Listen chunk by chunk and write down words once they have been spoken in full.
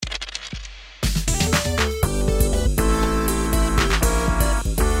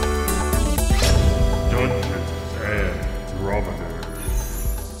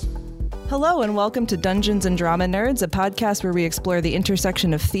Hello and welcome to Dungeons and Drama Nerds, a podcast where we explore the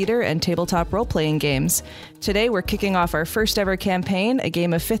intersection of theater and tabletop role-playing games. Today we're kicking off our first ever campaign, a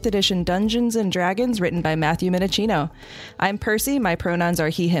game of 5th edition Dungeons and Dragons written by Matthew Minicino. I'm Percy, my pronouns are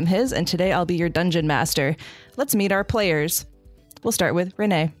he, him, his, and today I'll be your dungeon master. Let's meet our players. We'll start with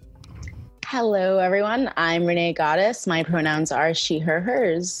Renee. Hello everyone, I'm Renee Goddess. My pronouns are she, her,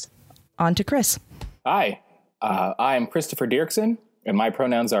 hers. On to Chris. Hi, I'm Christopher Dirksen, and my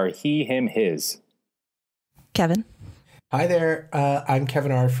pronouns are he, him, his. Kevin. Hi there, I'm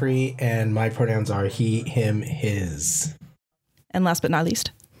Kevin Arfree, and my pronouns are he, him, his. And last but not least.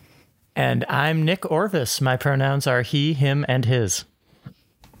 And I'm Nick Orvis. My pronouns are he, him, and his.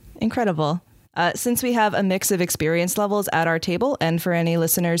 Incredible. Since we have a mix of experience levels at our table, and for any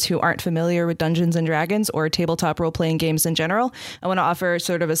listeners who aren't familiar with Dungeons and Dragons or tabletop role-playing games in general, I want to offer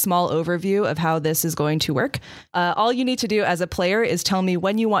sort of a small overview of how this is going to work. All you need to do as a player is tell me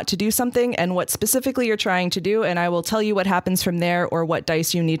when you want to do something and what specifically you're trying to do, and I will tell you what happens from there or what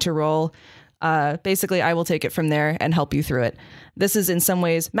dice you need to roll. Basically, I will take it from there and help you through it. This is in some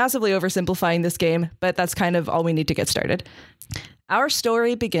ways massively oversimplifying this game, but that's kind of all we need to get started. Our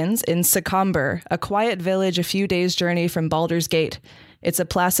story begins in Secomber, a quiet village a few days' journey from Baldur's Gate. It's a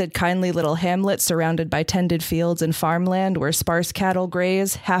placid, kindly little hamlet surrounded by tended fields and farmland where sparse cattle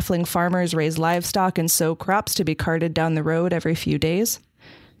graze, halfling farmers raise livestock and sow crops to be carted down the road every few days.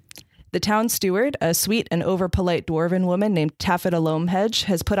 The town steward, a sweet and over-polite dwarven woman named Taffeta Lomehedge,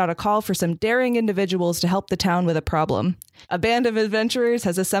 has put out a call for some daring individuals to help the town with a problem. A band of adventurers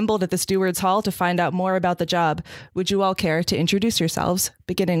has assembled at the steward's hall to find out more about the job. Would you all care to introduce yourselves,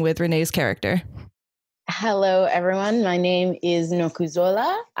 beginning with Renee's character? Hello everyone, my name is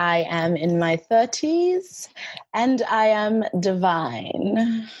Nokuzola. I am in my 30s, and I am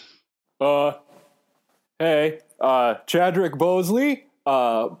divine. Hey, Chadrick Bosley,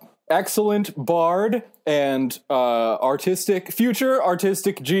 excellent bard and future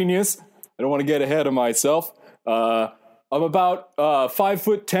artistic genius. I don't want to get ahead of myself. I'm about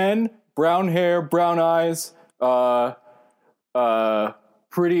 5'10", brown hair, brown eyes,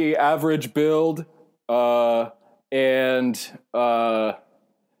 pretty average build, and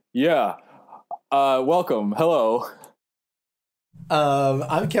welcome. Hello.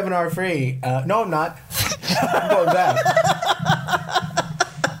 I'm Kevin Arfree. No, I'm not. I'm going back.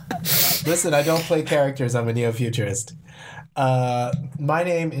 Listen, I don't play characters. I'm a neo-futurist. My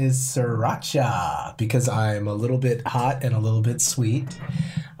name is Sriracha because I'm a little bit hot and a little bit sweet.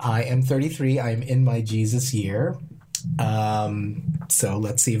 I am 33. I'm in my Jesus year. So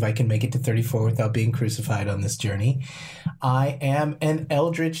let's see if I can make it to 34 without being crucified on this journey. I am an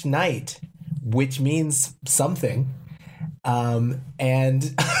Eldritch Knight, which means something.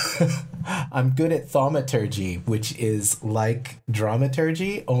 And I'm good at thaumaturgy, which is like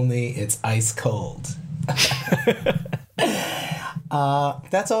dramaturgy, only it's ice cold.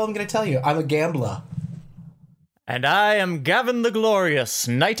 That's all I'm going to tell you. I'm a gambler. And I am Gavin the Glorious,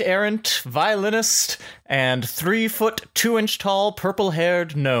 knight-errant, violinist, and 3-foot, 2-inch tall,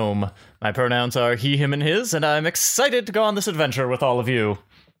 purple-haired gnome. My pronouns are he, him, and his, and I'm excited to go on this adventure with all of you.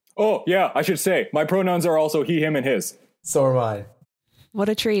 Oh, yeah, I should say, my pronouns are also he, him, and his. So am I. What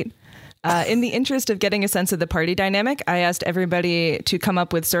a treat. In the interest of getting a sense of the party dynamic, I asked everybody to come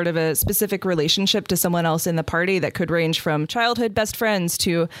up with sort of a specific relationship to someone else in the party that could range from childhood best friends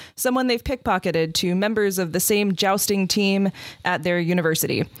to someone they've pickpocketed to members of the same jousting team at their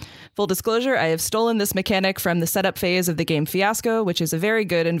university. Full disclosure, I have stolen this mechanic from the setup phase of the game Fiasco, which is a very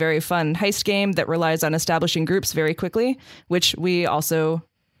good and very fun heist game that relies on establishing groups very quickly, which we also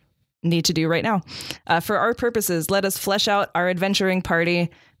need to do right now. For our purposes, let us flesh out our adventuring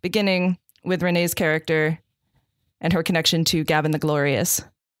party, beginning with Renee's character and her connection to Gavin the Glorious.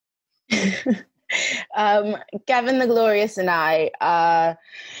 Gavin the Glorious and I are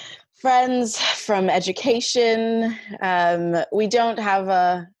friends from education. We don't have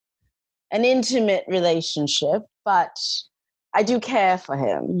an intimate relationship, but I do care for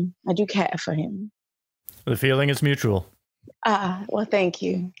him. The feeling is mutual. Well, thank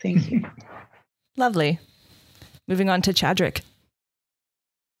you. Thank you. Lovely. Moving on to Chadrick.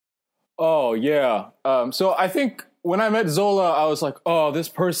 Oh, yeah. So I think when I met Zola, I was like, oh, this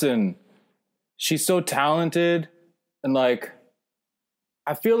person, she's so talented. And like,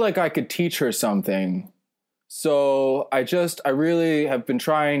 I feel like I could teach her something. So I really have been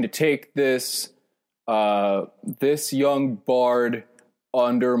trying to take this young bard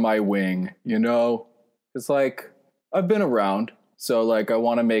under my wing, you know? It's like, I've been around. So like, I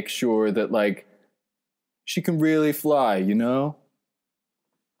want to make sure that like, she can really fly, you know?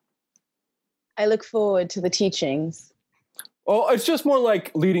 I look forward to the teachings. Oh, it's just more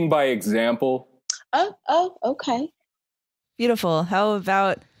like leading by example. Oh, okay. Beautiful. How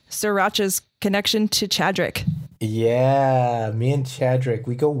about Sriracha's connection to Chadrick? Yeah, me and Chadrick,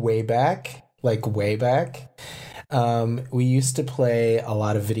 we go way back, like way back. We used to play a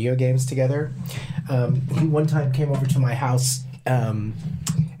lot of video games together. He one time came over to my house, and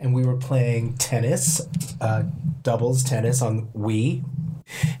we were playing tennis, doubles tennis on Wii.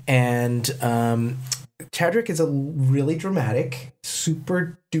 And Chadrick is a really dramatic,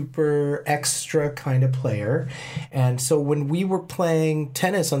 super duper extra kind of player. And so when we were playing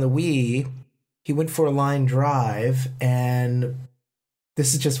tennis on the Wii, he went for a line drive, and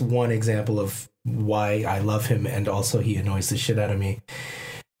this is just one example of why I love him, and also he annoys the shit out of me.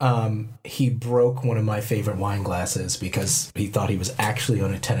 He broke one of my favorite wine glasses because he thought he was actually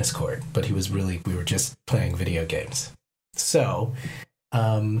on a tennis court, but we were just playing video games. So,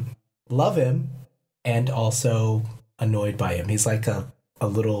 love him, and also annoyed by him. He's like a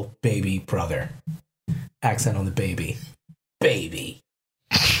little baby brother. Accent on the baby. Baby.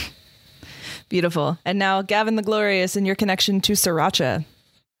 Beautiful. And now, Gavin the Glorious and your connection to Sriracha.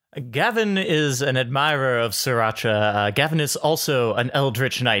 Gavin is an admirer of Sriracha. Gavin is also an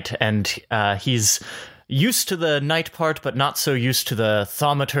Eldritch Knight, and he's used to the knight part, but not so used to the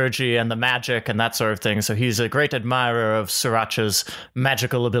thaumaturgy and the magic and that sort of thing. So he's a great admirer of Sriracha's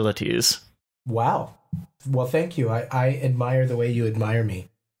magical abilities. Wow. Well, thank you. I admire the way you admire me.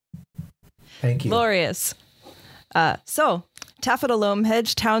 Thank you. Glorious. So, Taffeta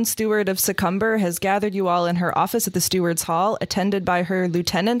Lomehedge, town steward of Succumber, has gathered you all in her office at the steward's hall, attended by her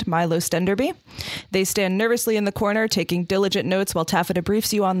lieutenant, Milo Stenderby. They stand nervously in the corner, taking diligent notes while Taffeta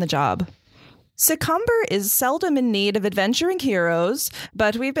briefs you on the job. Succumber is seldom in need of adventuring heroes,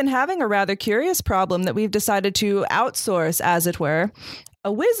 but we've been having a rather curious problem that we've decided to outsource, as it were.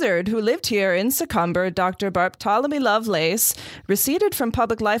 A wizard who lived here in Succumber, Dr. Bartholomew Lovelace, receded from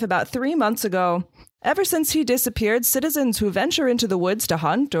public life about 3 months ago. Ever since he disappeared, citizens who venture into the woods to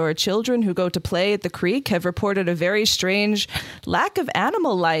hunt or children who go to play at the creek have reported a very strange lack of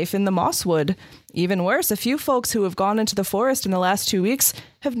animal life in the mosswood. Even worse, a few folks who have gone into the forest in the last 2 weeks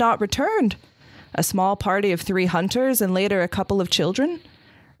have not returned. A small party of 3 hunters and later a couple of children.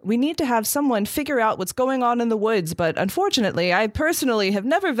 We need to have someone figure out what's going on in the woods, but unfortunately, I personally have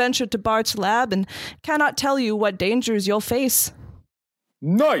never ventured to Bart's lab and cannot tell you what dangers you'll face.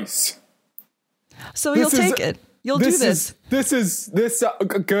 Nice! So you'll take it. You'll do this.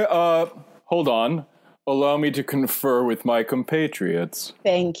 Hold on. Allow me to confer with my compatriots.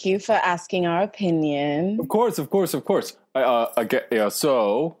 Thank you for asking our opinion. Of course.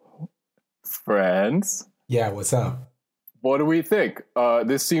 So, friends. Yeah, what's up? What do we think?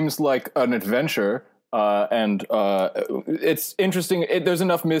 This seems like an adventure, and it's interesting. There's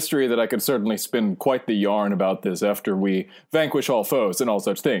enough mystery that I could certainly spin quite the yarn about this after we vanquish all foes and all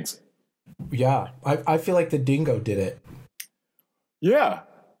such things. Yeah, I feel like the dingo did it. Yeah.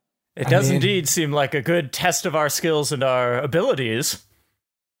 It does indeed seem like a good test of our skills and our abilities.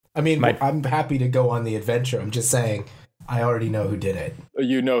 I mean, I'm happy to go on the adventure. I'm just saying, I already know who did it.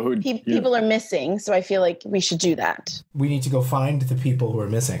 You know who... People are missing, so I feel like we should do that. We need to go find the people who are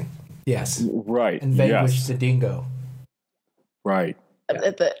missing. Yes. Right. And vanquish the dingo. Right.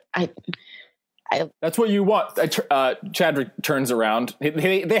 That's what you want. Chadrick turns around.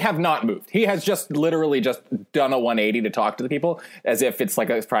 They have not moved. He has just literally just done a 180 to talk to the people as if it's like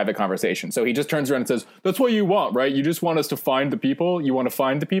a private conversation. So he just turns around and says, that's what you want, right? You just want us to find the people? You want to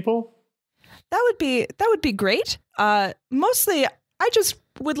find the people? That would be great. Mostly, I just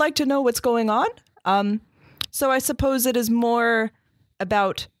would like to know what's going on. So I suppose it is more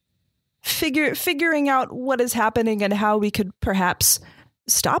about figuring out what is happening and how we could perhaps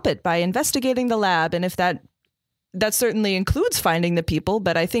stop it by investigating the lab. And if that certainly includes finding the people,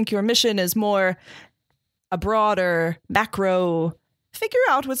 but I think your mission is more a broader macro figure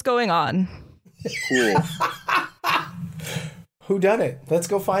out what's going on. Cool. Who done it? Let's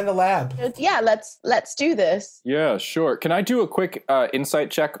go find the lab. Yeah, let's do this. Yeah, sure. Can I do a quick insight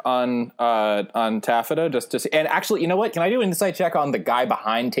check on Taffeta just to see? And actually, you know what? Can I do an insight check on the guy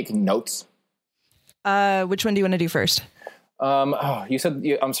behind taking notes? Which one do you want to do first? You said,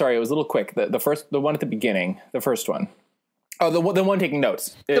 I'm sorry, it was a little quick. The one at the beginning, the first one. Oh, the one taking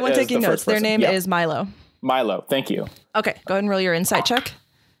notes. The one taking notes. Their name is Milo. Milo, thank you. Okay, go ahead and roll your insight check.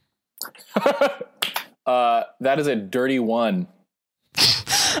 That is a dirty 1.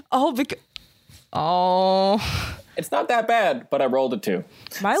 It's not that bad, but I rolled a 2.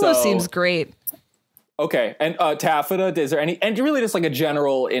 Milo seems great. Okay, and Taffeta, is there any, and really just like a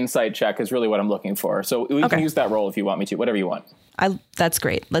general insight check is really what I'm looking for. So we can use that roll if you want me to, whatever you want. That's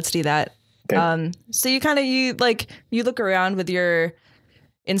great. Let's do that. Okay. So you look around with your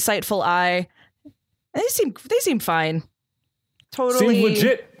insightful eye. And they seem fine. Totally Seems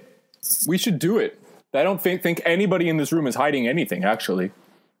legit. We should do it. I don't think anybody in this room is hiding anything, actually,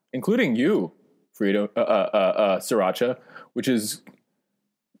 including you, Frito, Sriracha, which is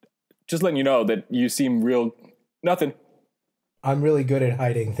just letting you know that you seem real. Nothing. I'm really good at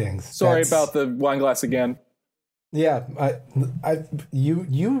hiding things. Sorry about the wine glass again. Yeah,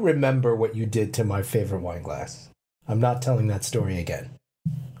 you remember what you did to my favorite wine glass. I'm not telling that story again.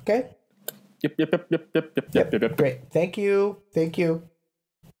 Okay? Yep. Great. Thank you.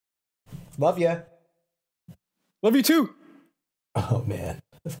 Love ya. Love you too. Oh, man.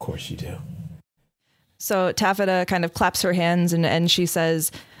 Of course you do. So Taffeta kind of claps her hands and she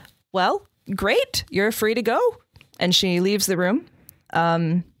says, well, great. You're free to go. And she leaves the room.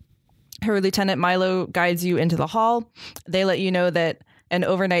 Her lieutenant Milo guides you into the hall. They let you know that an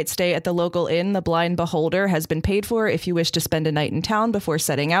overnight stay at the local inn, the Blind Beholder, has been paid for if you wish to spend a night in town before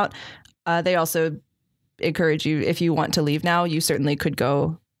setting out. They also encourage you, if you want to leave now, you certainly could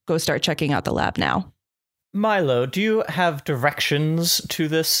go start checking out the lab now. Milo, do you have directions to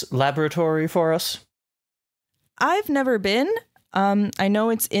this laboratory for us? I've never been. I know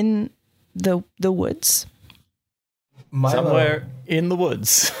it's in the woods. Milo, somewhere in the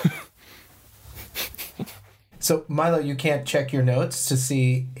woods. So, Milo, you can't check your notes to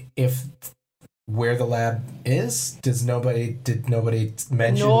see where the lab is? Did nobody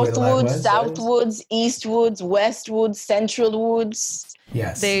mention where the lab Northwoods, was? Southwoods, Eastwoods, Westwoods, Centralwoods.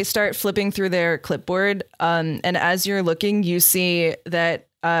 Yes. They start flipping through their clipboard, and as you're looking, you see that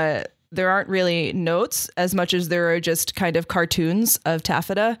there aren't really notes as much as there are just kind of cartoons of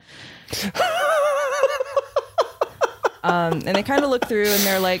Taffeta. And they kind of look through and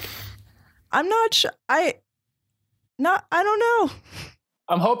they're like, I'm not sure. I don't know.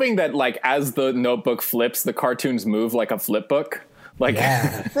 I'm hoping that, like, as the notebook flips, the cartoons move like a flip book. Like,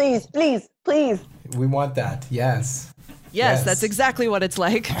 Yeah. Please. We want that. Yes. Yes, that's exactly what it's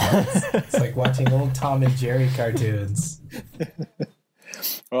like. It's like watching old Tom and Jerry cartoons.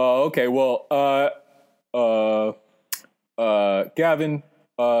 Oh, okay. Well, Gavin,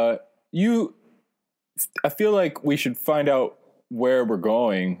 I feel like we should find out where we're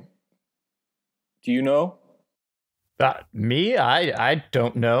going. Do you know? Me? I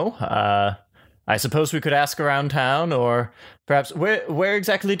don't know. I suppose we could ask around town, or perhaps where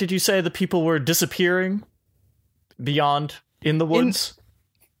exactly did you say the people were disappearing? Beyond in the woods?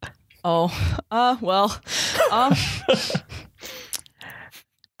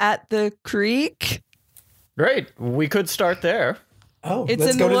 At the creek. Great. We could start there. Oh, It's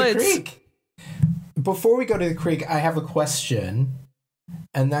let's in go the to woods. the creek. Before we go to the creek, I have a question.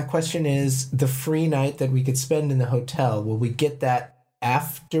 And that question is, the free night that we could spend in the hotel, will we get that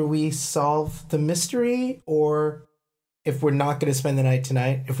after we solve the mystery? Or if we're not going to spend the night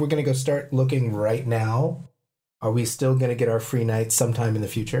tonight, if we're going to go start looking right now, are we still going to get our free night sometime in the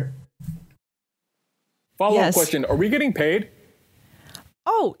future? Follow-up Yes. question. Are we getting paid?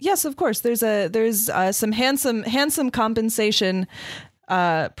 Oh, yes, of course. There's some handsome compensation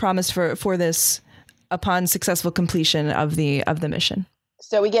promised for this upon successful completion of the mission.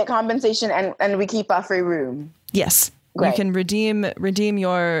 So we get compensation and we keep our free room. Yes. Great. You can redeem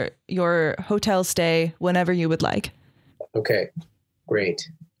your hotel stay whenever you would like. Okay, great.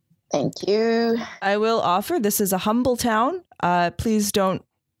 Thank you. I will offer, this is a humble town. Please don't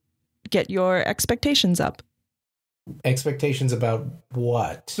get your expectations up. Expectations about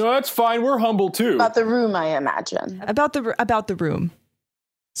what? No, that's fine. We're humble too. About the room, I imagine. About the room.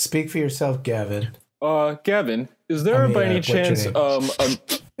 Speak for yourself, Gavin. Gavin, is there by any what's your chance name?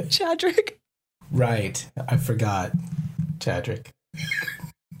 Chadrick. Right, I forgot. Chadrick.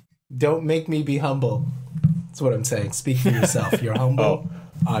 Don't make me be humble. That's what I'm saying. Speak for yourself. You're humble.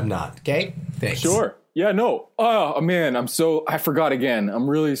 I'm not. Okay? Thanks. Sure. Yeah, no. Oh, man, I forgot again. I'm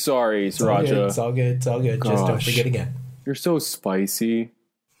really sorry, It's all good. Sriracha. It's all good. It's all good. Just don't Gosh. forget again. You're so spicy.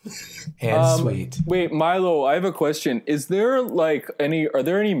 And sweet. Wait, Milo, I have a question. Are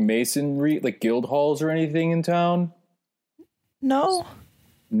there any masonry, like guild halls or anything in town? No,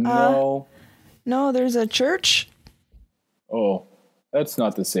 No. no, there's a church. Oh, that's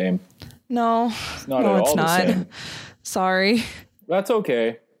not the same. No, Not no, at it's all the not. same. Sorry. That's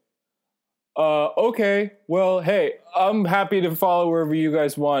okay. Okay. Well, hey, I'm happy to follow wherever you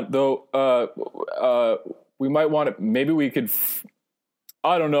guys want, though. We might want to, maybe we could,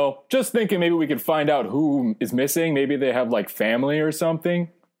 I don't know, just thinking maybe we could find out who is missing. Maybe they have like family or something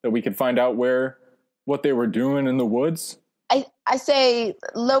that we could find out what they were doing in the woods. I say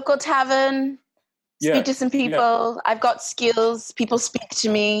local tavern, speak to some people. I've got skills. People speak to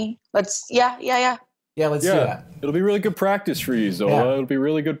me. Yeah, let's do that. It'll be really good practice for you, Zola. Yeah. It'll be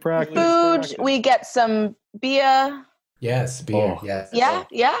really good practice. Food. We get some beer. Yes, beer. Oh. Yes. Yeah.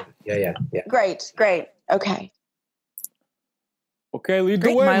 Yeah. Great. Okay. Okay, lead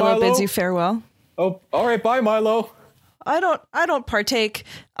Great. the way, Milo Milo. bids you farewell. Oh, all right. Bye, Milo. I don't partake.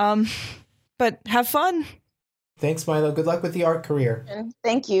 But have fun. Thanks, Milo. Good luck with the art career. And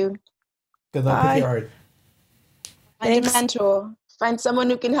thank you. Good luck with your art. Find a Thanks. mentor. Find someone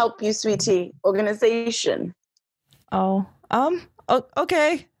who can help you, sweetie. Organization. Oh,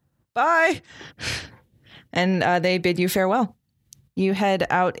 okay. Bye. And they bid you farewell. You head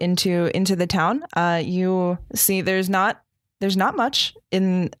out into the town. You see there's not much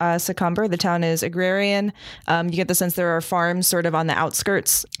in Secumber. The town is agrarian. You get the sense there are farms sort of on the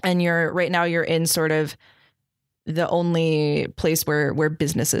outskirts, and you're in sort of the only place where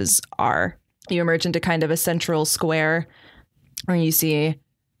businesses are. You emerge into kind of a central square where you see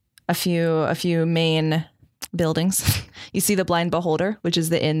a few main buildings. You see the Blind Beholder, which is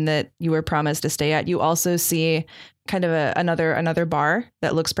the inn that you were promised to stay at. You also see kind of another bar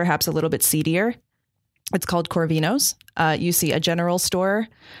that looks perhaps a little bit seedier. It's called Corvino's. You see a general store,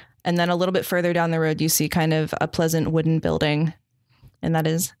 and then a little bit further down the road, you see kind of a pleasant wooden building, and that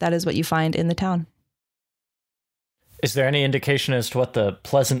is what you find in the town. Is there any indication as to what the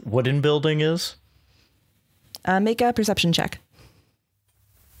pleasant wooden building is? Make a perception check.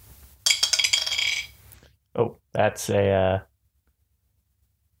 Oh, that's a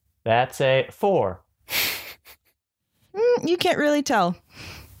 4. You can't really tell.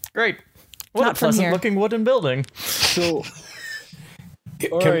 Great. What Not a from here. pleasant-looking wooden building. So,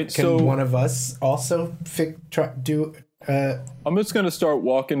 Can one of us also do? I'm just gonna start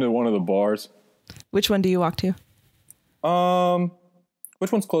walking to one of the bars. Which one do you walk to?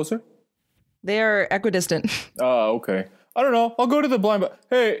 Which one's closer? They are equidistant. Okay. I don't know. I'll go to the blind.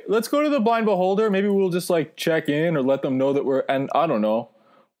 Hey, let's go to the Blind Beholder. Maybe we'll just like check in or let them know that we're. And I don't know.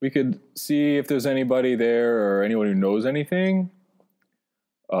 We could see if there's anybody there or anyone who knows anything.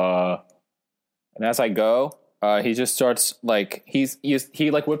 And as I go, he just starts like he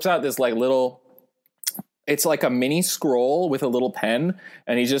like whips out this like little. It's like a mini scroll with a little pen,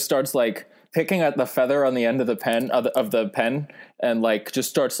 and he just starts like picking at the feather on the end of the pen of the pen, and like just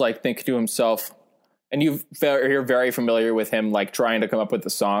starts like thinking to himself. And you're very familiar with him, like trying to come up with the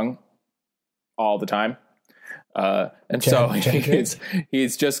song all the time. And so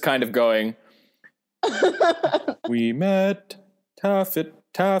he's just kind of going, we met Taffeta,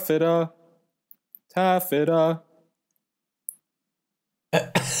 Taffeta.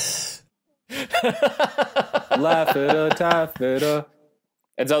 Laffeta, Taffeta.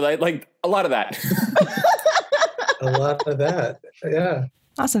 And so like a lot of that. A lot of that. Yeah.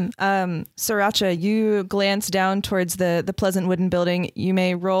 Awesome. Sriracha, you glance down towards the pleasant wooden building. You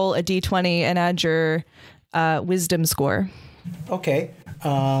may roll a d20 and add your wisdom score. Okay.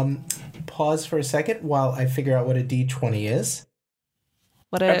 Pause for a second while I figure out what a d20 is.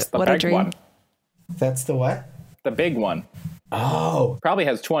 That's the big dream. one. That's the what? The big one. Oh. Probably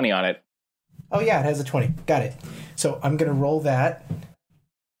has 20 on it. Oh, yeah, it has a 20. Got it. So I'm going to roll that.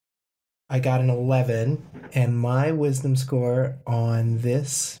 I got an 11, and my wisdom score on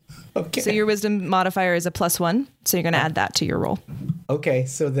this. Okay. So your wisdom modifier is a +1, so you're going to add that to your roll. Okay,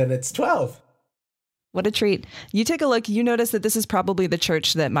 so then it's 12. What a treat. You take a look, you notice that this is probably the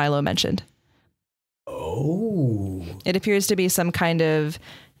church that Milo mentioned. Oh. It appears to be some kind of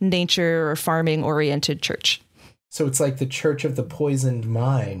nature or farming oriented church. So it's like the Church of the Poisoned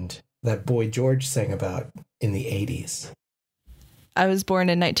Mind that Boy George sang about in the 80s. I was born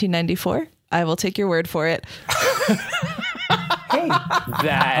in 1994. I will take your word for it. Hey,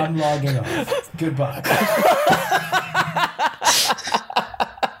 That I'm logging off. Goodbye.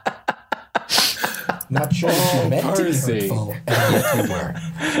 Not sure if you meant to be Percy. hurtful, and yet you were.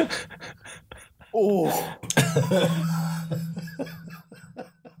 Oh,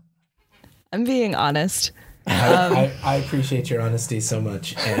 I'm being honest. I appreciate your honesty so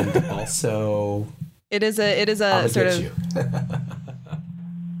much, and also It is a I'm sort gonna of get you.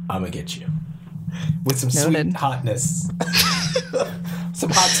 I'm gonna get you with some Noted. sweet hotness, some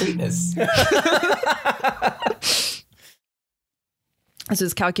hot sweetness. This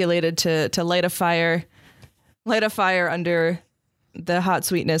is calculated to light a fire under the hot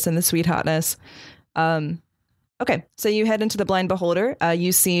sweetness and the sweet hotness. Okay, so you head into the Blind Beholder.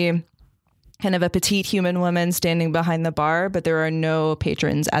 You see kind of a petite human woman standing behind the bar, but there are no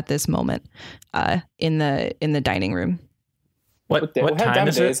patrons at this moment in the dining room. What what time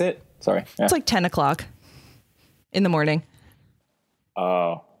is it? is it? Sorry. Yeah. It's like 10 o'clock in the morning.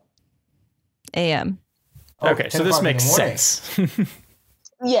 Oh. a.m. Okay, 10 so this o'clock in the makes morning. sense.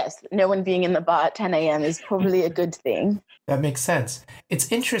 Yes, no one being in the bar at 10 a.m. is probably a good thing. That makes sense.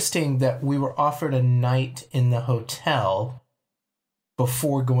 It's interesting that we were offered a night in the hotel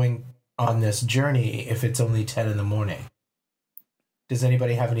before going on this journey if it's only 10 in the morning. Does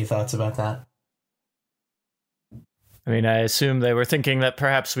anybody have any thoughts about that? I mean, I assume they were thinking that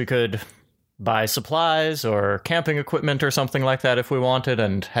perhaps we could buy supplies or camping equipment or something like that if we wanted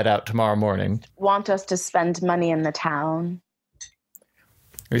and head out tomorrow morning. Want us to spend money in the town?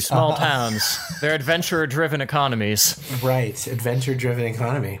 These small towns, they're adventure-driven economies. Right, adventure-driven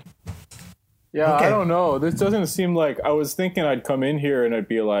economy. Yeah, Okay. I don't know. This doesn't seem like I was thinking I'd come in here and I'd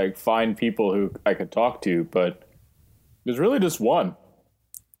be like find people who I could talk to, but there's really just one.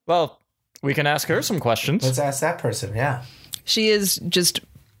 Well, we can ask her some questions. Let's ask that person, yeah. She is just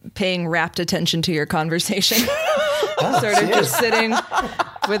paying rapt attention to your conversation. Sort of she just is. sitting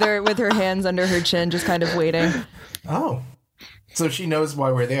with her hands under her chin, just kind of waiting. Oh, so she knows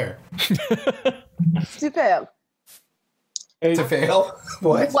why we're there. Super. Hey, To fail?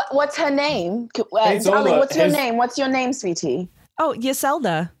 What? What's her name? Hey, Zola, Darling, what's your his- name? What's your name, sweetie? Oh,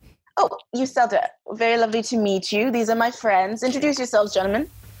 Yiselda. Oh, Yuselda. Very lovely to meet you. These are my friends. Introduce yourselves, gentlemen.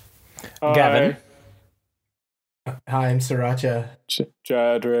 hi, Gavin. Hi, I'm Sriracha.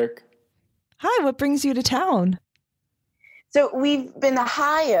 Chadrick. Hi, what brings you to town? So we've been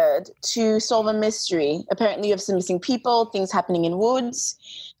hired to solve a mystery. Apparently you have some missing people, things happening in woods.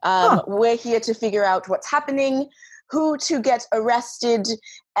 We're here to figure out what's happening, who to get arrested,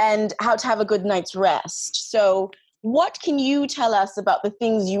 and how to have a good night's rest. So what can you tell us about the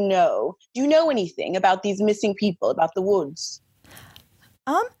things you know? Do you know anything about these missing people, about the woods?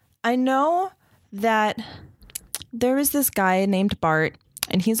 I know that there is this guy named Bart,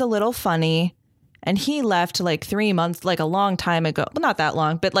 and he's a little funny, and he left like 3 months, like a long time ago. Well, not that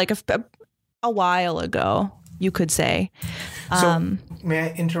long, but like a while ago, you could say. So, may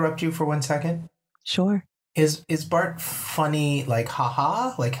I interrupt you for 1 second? Sure. Is Bart funny like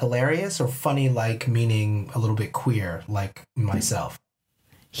haha, like hilarious, or funny like meaning a little bit queer, like myself?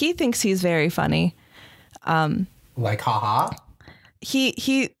 He thinks he's very funny. Like haha?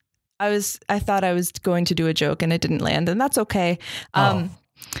 I thought I was going to do a joke and it didn't land, and that's okay.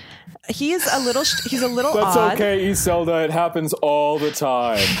 He's a little That's odd. okay, Iselda. It happens all the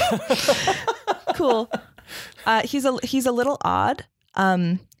time. Cool. He's a little odd.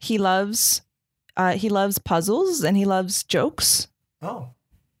 He loves puzzles and he loves jokes. Oh.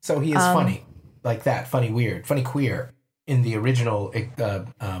 So he is funny. Like that. Funny weird. Funny queer. In the original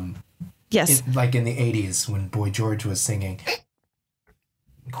Yes. like in the 80s when Boy George was singing.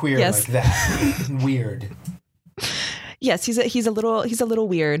 Queer Yes. like that. Weird. Yes, he's a little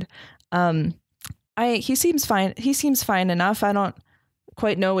weird. He seems fine. He seems fine enough. I don't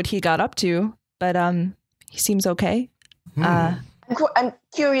quite know what he got up to, but he seems okay. I'm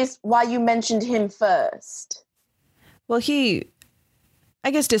curious why you mentioned him first. Well, he,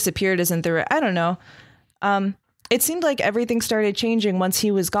 I guess, disappeared isn't the right. I don't know. It seemed like everything started changing once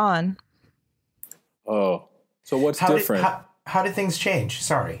he was gone. Oh, so what's How different? how did things change?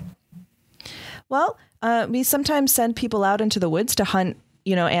 Sorry. Well, we sometimes send people out into the woods to hunt,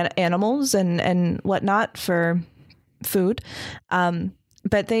 animals and whatnot for food.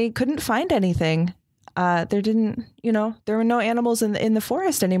 But they couldn't find anything. There were no animals in the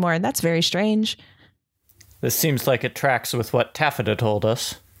forest anymore, and that's very strange. This seems like it tracks with what Taffeta told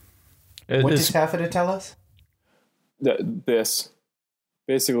us. What did Taffeta tell us? This.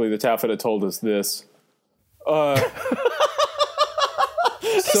 Basically, the Taffeta told us this.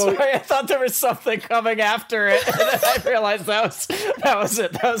 So Sorry, I thought there was something coming after it, and then I realized that was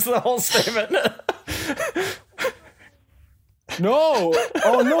it. That was the whole statement. no.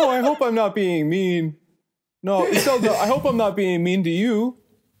 Oh no! I hope I'm not being mean. No, Iselda, I hope I'm not being mean to you.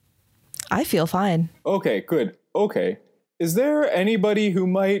 I feel fine. Okay, good. Okay. Is there anybody who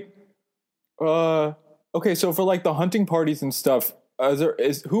might okay, so for like the hunting parties and stuff,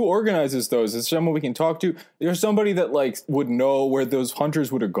 who organizes those? Is there someone we can talk to? Is there somebody that like would know where those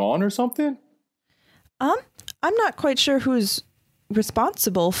hunters would have gone or something? I'm not quite sure who's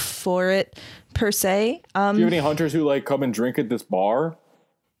responsible for it per se. Do you have any hunters who like come and drink at this bar?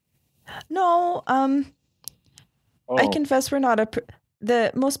 No. Oh. I confess we're not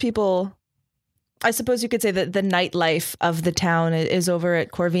most people. I suppose you could say that the nightlife of the town is over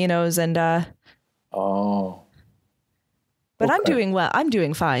at Corvino's, and Oh. but Okay. I'm doing well. I'm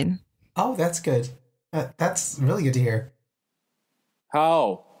doing fine. Oh, that's good. That's really good to hear.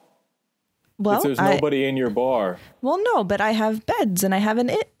 How? Well, if there's nobody in your bar. Well, no, but I have beds and I have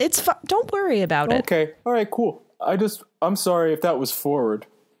it's fun. Don't worry about it. Okay. All right, cool. I'm sorry if that was forward.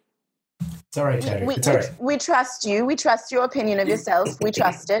 It's all right, Chadwick. We, It's all right. we trust you. We trust your opinion of yourself. We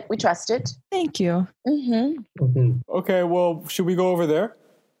trust it. We trust it. Thank you. Mm-hmm. Okay, well, should we go over there?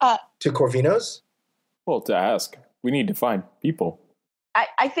 To Corvino's? Well, to ask. We need to find people.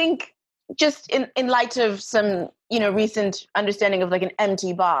 I think just in light of some, recent understanding of like an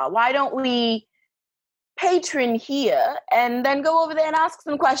empty bar, why don't we patron here and then go over there and ask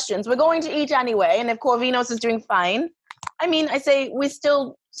some questions? We're going to eat anyway, and if Corvinos is doing fine, I say we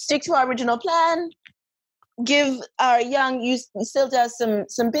still stick to our original plan, give our young you still does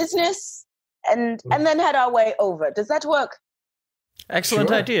some business, and then head our way over. Does that work? Excellent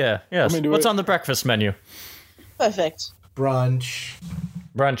Sure. idea. Yes. What's on the breakfast menu? Perfect. Brunch.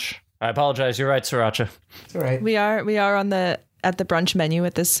 Brunch. I apologize. You're right, Sriracha. It's all right. We are at the brunch menu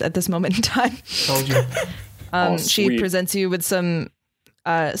at this moment in time. Told you. She sweet. presents you with some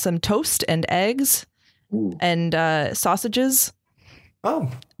toast and eggs and sausages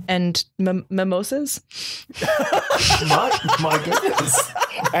Oh, and mimosas. my goodness.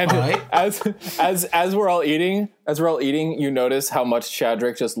 And Right. as we're all eating, you notice how much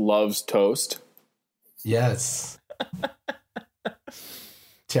Chadrick just loves toast. Yes.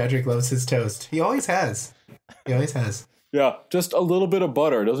 Chadrick loves his toast. He always has. Yeah, just a little bit of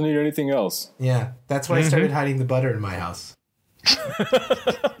butter. Doesn't need anything else. Yeah. That's why I started hiding the butter in my house.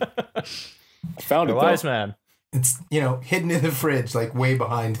 I found The it. wise Though. man. It's, hidden in the fridge, like way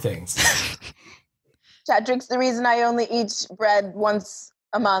behind things. Chadrick's the reason I only eat bread once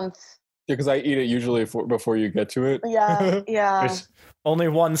a month. Yeah, because I eat it usually before you get to it. Yeah, yeah. There's only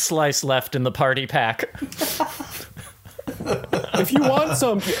one slice left in the party pack. If you want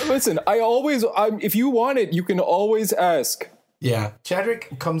some, listen. If you want it, you can always ask. Yeah.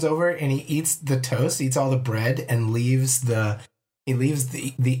 Chadrick comes over and he eats the toast, eats all the bread, and leaves the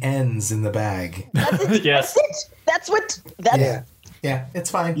ends in the bag. Yes. That's it. Yeah. Yeah, it's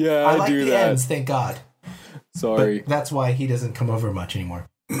fine. Yeah, I I like do the that. ends, thank God. Sorry. But that's why he doesn't come over much anymore.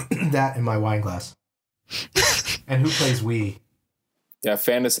 That and my wine glass. And who plays Wii? Yeah,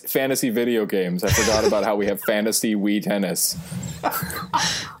 fantasy video games. I forgot about how we have fantasy Wii tennis.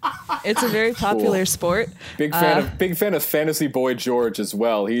 It's a very popular sport. Big fan of Fantasy Boy George as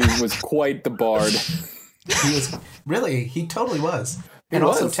well. He was quite the bard. He totally was. He And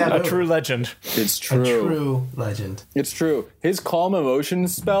also was. Taboo. A true legend. It's A true. true legend. It's true. His calm emotion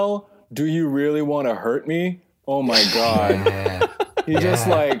spell, do you really want to hurt me? Oh my god. Yeah. He just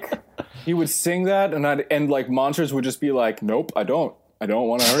he would sing that and monsters would just be like, "Nope, I don't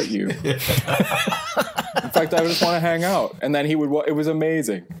want to hurt you." In fact, I just want to hang out. And then it was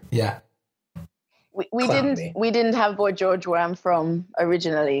amazing. Yeah. We Clown me. didn't have Boy George where I'm from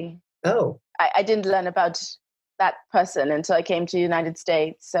originally. Oh. I didn't learn about that person until I came to the United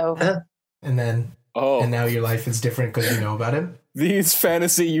States. So And then Oh, and now your life is different because you know about him. these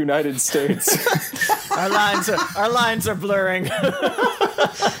fantasy United States. Our lines are blurring.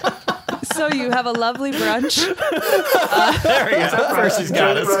 So you have a lovely brunch. There we go. Percy's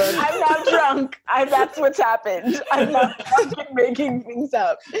got us. I'm now drunk. That's what's happened. I'm now drunk and making things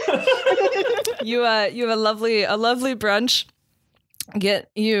up. You have a lovely brunch.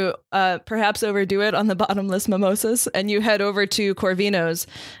 Perhaps overdo it on the bottomless mimosas, and you head over to Corvino's.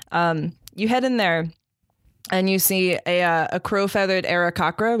 You head in there, and you see a crow-feathered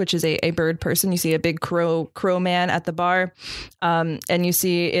Aarakocra, which is a bird person. You see a big crow man at the bar, and you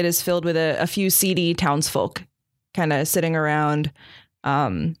see it is filled with a few seedy townsfolk, kind of sitting around,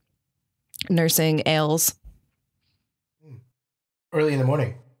 nursing ales. Early in the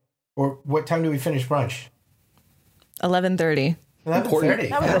morning. Or what time do we finish brunch? 11:30. 11:30.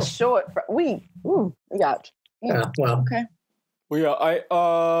 That was a short. We got. Yeah, well. Okay. Well, yeah,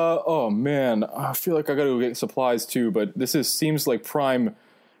 oh man, I feel like I gotta go get supplies too, but seems like prime,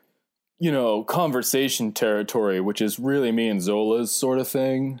 conversation territory, which is really me and Zola's sort of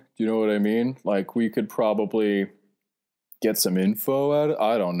thing. Do you know what I mean? Like, we could probably get some info out of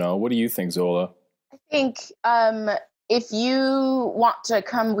I don't know. What do you think, Zola? I think if you want to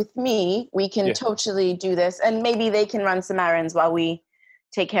come with me, we can totally do this, and maybe they can run some errands while we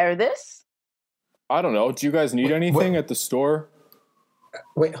take care of this. I don't know. Do you guys need anything at the store?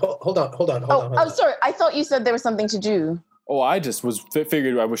 Wait, hold on. Oh, sorry. I thought you said there was something to do. Oh, I just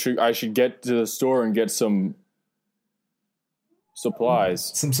figured I should get to the store and get some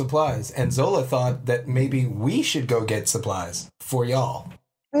supplies. Some supplies. And Zola thought that maybe we should go get supplies for y'all.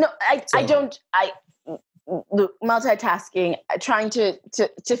 No, I don't. Look, multitasking, trying to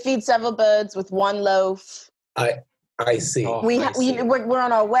feed several birds with one loaf. I see. Oh. We're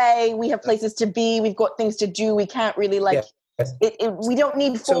on our way. We have places to be. We've got things to do. We can't really Yes. we don't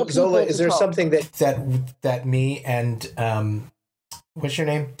need four So people. Zola, to is there talk. something that That me and what's your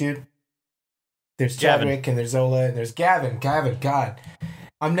name, dude? There's Gavin. Chadwick and there's Zola and there's Gavin. God.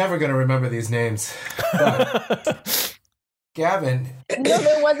 I'm never going to remember these names. But Gavin. No,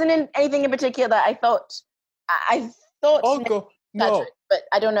 there wasn't anything in particular that I thought. I thought. I'll go. No, Patrick, but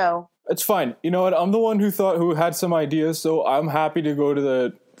I don't know. it's fine. You know what? I'm the one who had some ideas, so I'm happy to go to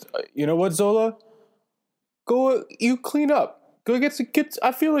the. You know what, Zola? Go. You clean up. Go get.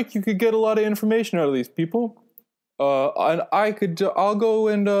 I feel like you could get a lot of information out of these people. And I'll go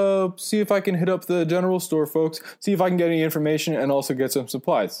and see if I can hit up the general store folks, see if I can get any information and also get some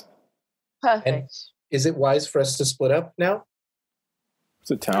supplies. Perfect. And is it wise for us to split up now?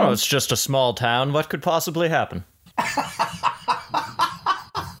 It's a town. Oh, it's just a small town. What could possibly happen?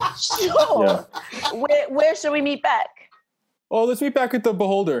 Sure. Yeah. Where shall we meet back? Oh, let's meet back at the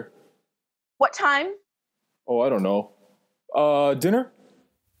Beholder. What time? Oh, I don't know. Dinner?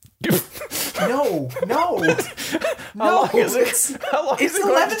 No. How long is it? How long is It's it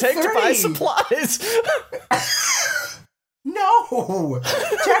going to take to buy 11:30. supplies? No.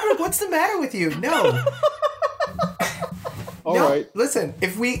 Chadwick, what's the matter with you? No. All right. Listen,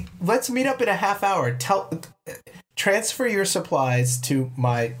 let's meet up in a half hour. Transfer your supplies to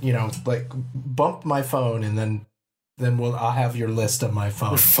my, bump my phone and then I'll have your list on my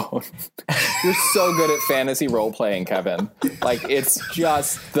phone. Phone. You're so good at fantasy role playing, Kevin. Like, it's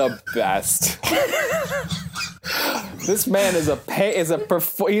just the best. This man is he's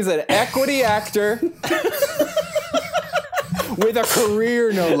an equity actor with a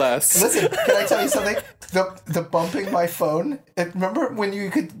career, no less. Listen, can I tell you something? The bumping my phone. Remember when you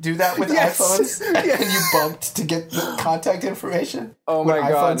could do that with iPhones and you bumped to get the contact information? Oh my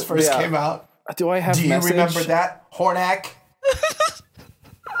when God, iPhones first yeah. came out. Do I have Do you message? remember that, Hornak?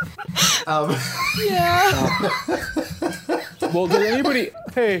 Yeah. Well, does anybody?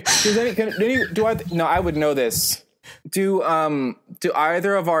 Hey, no, I would know this. Do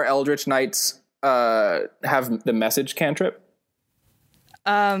either of our Eldritch Knights have the message cantrip?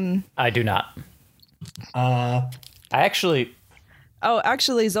 I do not. I actually. Oh,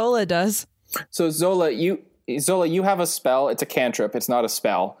 actually, Zola does. So Zola, you have a spell. It's a cantrip. It's not a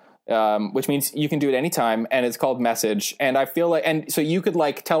spell. Which means you can do it anytime, and it's called message. And I feel like, and so you could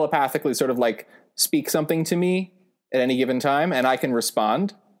like telepathically sort of like speak something to me at any given time, and I can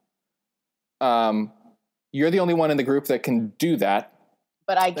respond. You're the only one in the group that can do that.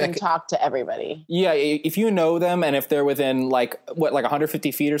 But I can talk to everybody. Yeah, if you know them, and if they're within like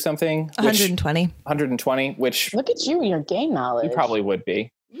 150 feet or something, 120. 120, which Look at you and your game knowledge. you probably would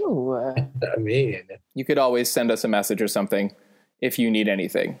be. Ooh, I mean, You could always send us a message or something if you need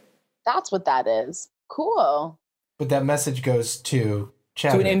anything. that's what that is. Cool. But that message goes to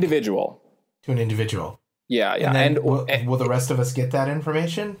Chadwick. To an individual. To an individual. Yeah, yeah. And then will the rest of us get that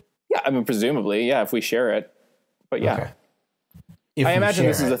information? Yeah, I mean, presumably, yeah, if we share it. But yeah, Okay. If I we imagine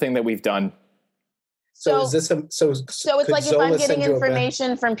share this is it. a thing that we've done. so is this So it's could like if Zola I'm send getting you a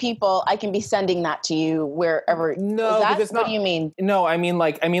information from people, I can be sending that to you wherever. No, Is that, because what do you mean? No, I mean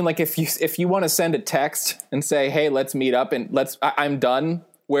like if you want to send a text and say, hey, let's meet up and I'm done.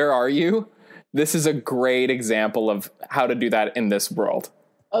 Where are you? This is a great example of how to do that in this world.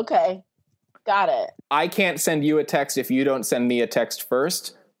 Okay, got it. I can't send you a text if you don't send me a text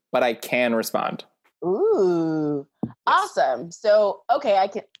first, but I can respond. Ooh, awesome. So okay,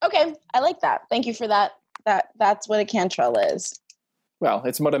 I like that. Thank you for that. That's what a cantrell is. Well,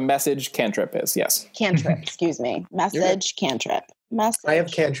 it's what a message cantrip is. Yes. Cantrip, excuse me. Message cantrip. Message. I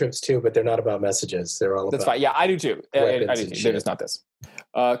have cantrips too, but they're not about messages. They're all That's about. fine. Yeah, I do too. I Weapons do and too. They're shit. just not this.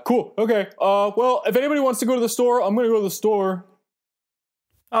 Cool. Okay. Well, if anybody wants to go to the store, I'm going to go to the store.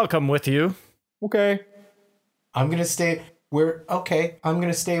 I'll come with you. Okay. I'm gonna stay. I'm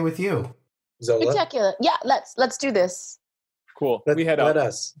gonna stay with you. Zola, Spectacular. Yeah, let's do this. Cool. let, We head let up.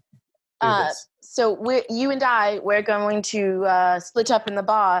 us do this. So you and we're going to split up in the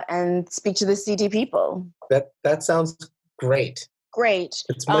bar and speak to the CD people. That sounds great. Great.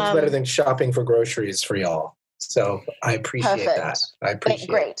 It's much better than shopping for groceries for y'all. So I appreciate Perfect. that. I appreciate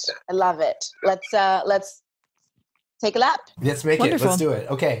Great. that. I love it. Let's take a lap. Let's make Wonderful. it. Let's do it.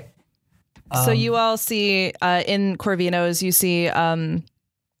 Okay. So you all see in Corvinos, you see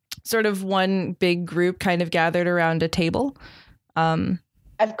sort of one big group kind of gathered around a table.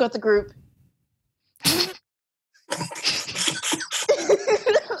 I've got the group.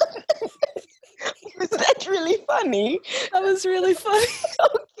 Was that really funny? That was really funny. So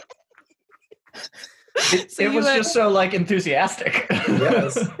It you was went- just so like enthusiastic.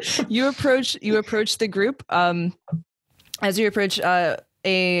 Yes. You approach the group. As you approach,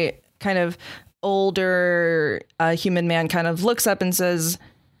 a kind of older human man kind of looks up and says,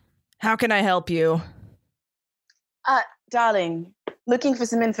 "How can I help you?" Darling, looking for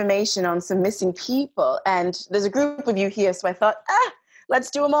some information on some missing people. And there's a group of you here, so I thought,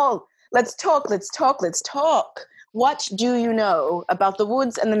 let's do them all. Let's talk. What do you know about the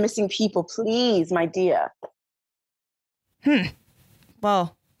woods and the missing people, please, my dear?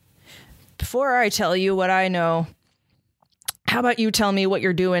 Well, before I tell you what I know, how about you tell me what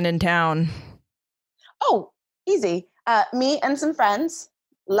you're doing in town? Oh, easy. Me and some friends,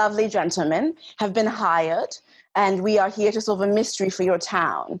 lovely gentlemen, have been hired, and we are here to solve a mystery for your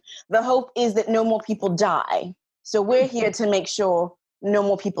town. The hope is that no more people die. So we're here to make sure no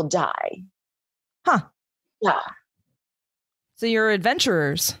more people die. Huh. Yeah. So you're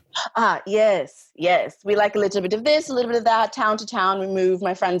adventurers. Yes. We like a little bit of this, a little bit of that, town to town we move,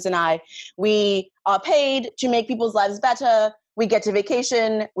 my friends and I. We are paid to make people's lives better. We get to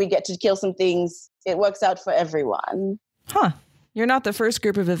vacation. We get to kill some things. It works out for everyone. Huh. You're not the first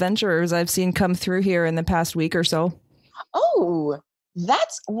group of adventurers I've seen come through here in the past week or so. Oh,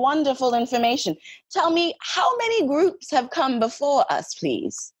 that's wonderful information. Tell me, how many groups have come before us,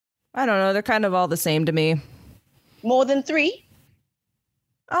 please? I don't know. They're kind of all the same to me. More than 3?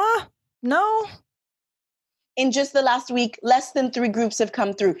 No. In just the last week, less than 3 groups have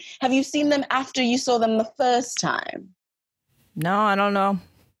come through. Have you seen them after you saw them the first time? No, I don't know.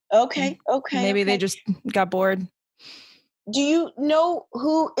 Okay. Maybe they just got bored. Do you know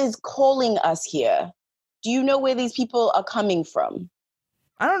who is calling us here? Do you know where these people are coming from?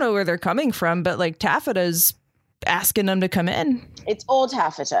 I don't know where they're coming from, but like Taffeta's asking them to come in. It's all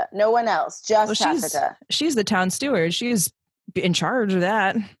Taffeta. No one else. Just Taffeta. She's the town steward. She's in charge of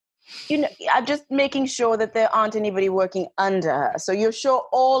that. You know, I'm just making sure that there aren't anybody working under her. So you're sure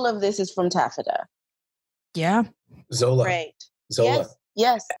all of this is from Taffeta? Yeah. Zola. Great. Zola.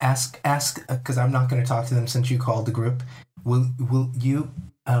 Yes. Ask, because I'm not going to talk to them since you called the group. Will you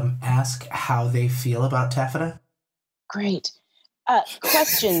ask how they feel about Taffeta? Great.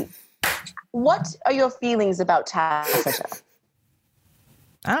 Question. What are your feelings about Taffeta?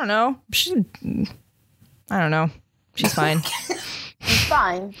 I don't know. I don't know. She's fine. She's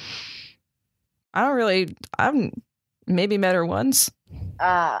fine. I've maybe met her once.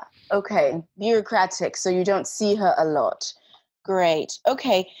 Okay. Bureaucratic, so you don't see her a lot. Great.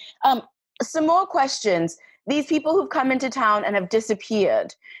 Okay. Some more questions. These people who've come into town and have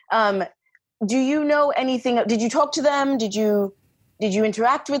disappeared, do you know anything? Did you talk to them? Did you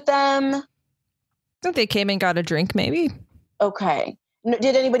interact with them? I think they came and got a drink, maybe. Okay.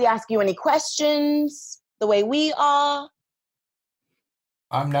 Did anybody ask you any questions the way we are?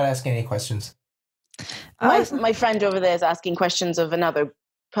 I'm not asking any questions. My friend over there is asking questions of another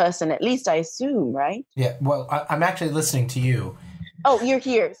person, at least I assume, right? Yeah, well, I'm actually listening to you. Oh, you're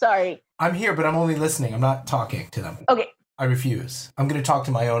here. Sorry. I'm here, but I'm only listening. I'm not talking to them. Okay. I refuse. I'm going to talk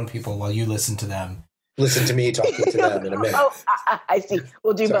to my own people while you listen to them. Listen to me talking to them in a minute. Oh, I see.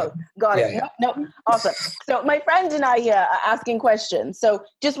 We'll do both. Got it. Yeah. No, awesome. So my friend and I here are asking questions. So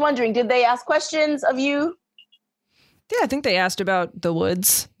just wondering, did they ask questions of you? Yeah, I think they asked about the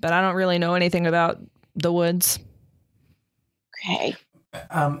woods, but I don't really know anything about the woods. Okay.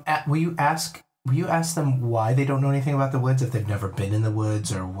 Will you ask them why they don't know anything about the woods, if they've never been in the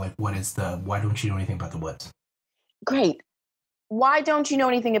woods, or why don't you know anything about the woods? Great. Why don't you know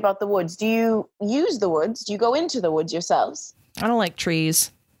anything about the woods? Do you use the woods? Do you go into the woods yourselves? I don't like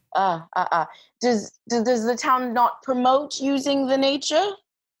trees. Does the town not promote using the nature?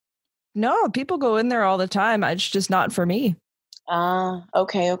 No, people go in there all the time. It's just not for me.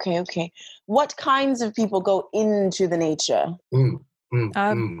 Okay. What kinds of people go into the nature?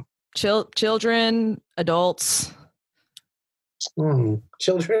 Children, adults.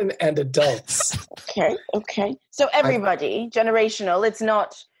 Children and adults. Okay. So everybody, generational. It's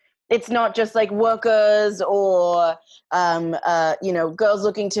not just like workers or girls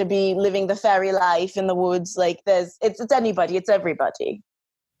looking to be living the fairy life in the woods. Like it's anybody. It's everybody.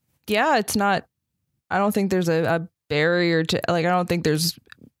 Yeah, it's not. I don't think there's a barrier to, like, I don't think there's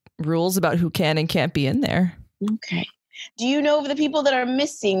rules about who can and can't be in there. Okay. Do you know of the people that are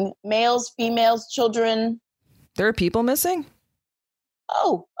missing? Males, females, children? There are people missing?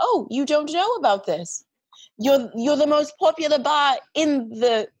 Oh, you don't know about this. You're the most popular bar in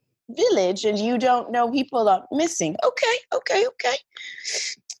the village and you don't know people are missing. Okay.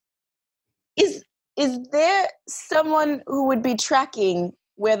 Is there someone who would be tracking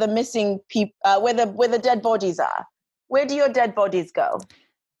where the missing people, where the dead bodies are? Where do your dead bodies go?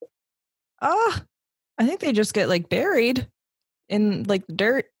 I think they just get like buried in like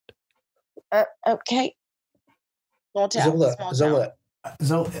dirt. Okay. Zola.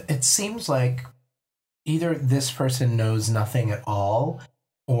 So it seems like either this person knows nothing at all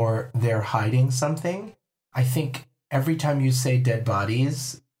or they're hiding something. I think every time you say dead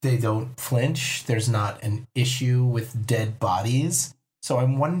bodies, they don't flinch. There's not an issue with dead bodies. So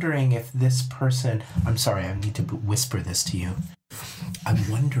I'm wondering if this person... I'm sorry, I need to whisper this to you. I'm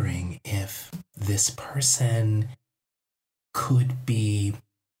wondering if this person could be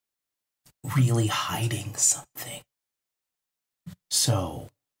really hiding something. So,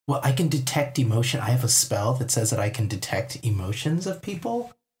 well, I can detect emotion. I have a spell that says that I can detect emotions of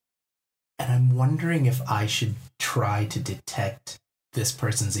people. And I'm wondering if I should try to detect this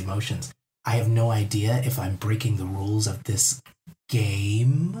person's emotions. I have no idea if I'm breaking the rules of this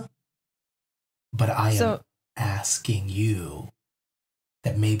game, but I am asking you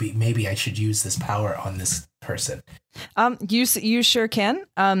that maybe I should use this power on this person. You sure can.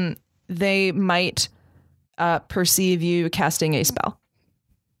 They might perceive you casting a spell,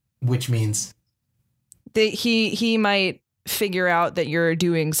 which means he might figure out that you're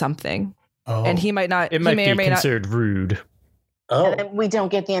doing something, and he might not. It might be considered rude. Oh, And then we don't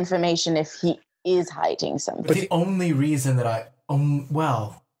get the information if he is hiding something. But the only reason that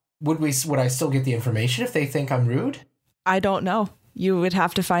would I still get the information if they think I'm rude? I don't know. You would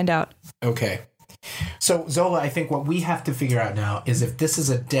have to find out. Okay. So, Zola, I think what we have to figure out now is if this is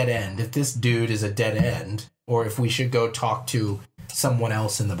a dead end, if this dude is a dead end, or if we should go talk to someone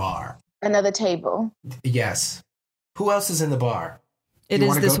else in the bar. Another table. Yes. Who else is in the bar? It do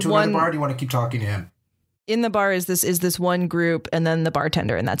you is want to this go to one another bar, or do you want to keep talking to him? in the bar. Is this one group, and then the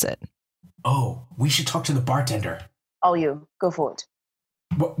bartender, and that's it. Oh, we should talk to the bartender. All you. Go for it.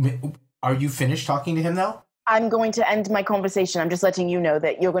 What, are you finished talking to him now? I'm going to end my conversation. I'm just letting you know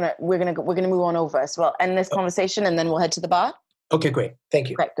that we're gonna move on over. So we'll end this conversation and then we'll head to the bar. okay, great. Thank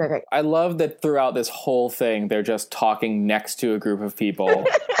you. Great. I love that throughout this whole thing, they're just talking next to a group of people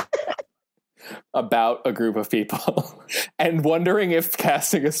about a group of people and wondering if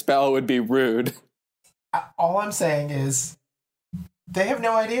casting a spell would be rude. All I'm saying is they have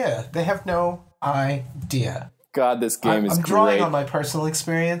no idea. They have no idea. God, this game is I'm drawing great. on my personal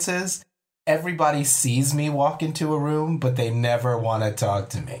experiences. Everybody sees me walk into a room, but they never want to talk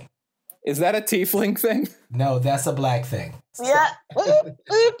to me. Is that a tiefling thing? No, that's a black thing. Yeah. Boop,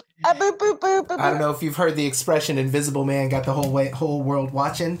 boop. Boop, boop, boop, boop. I don't know if you've heard the expression "Invisible Man got the whole world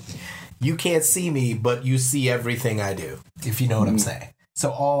watching." You can't see me, but you see everything I do. If you know what I'm saying.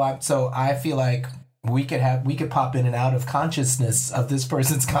 So I feel like we could pop in and out of consciousness of this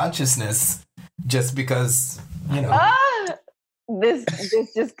person's consciousness just because, you know. This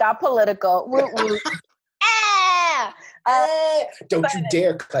just got political. Woo, woo. Don't you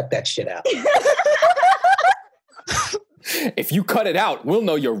dare cut that shit out. If you cut it out, we'll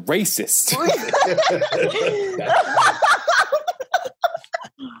know you're racist.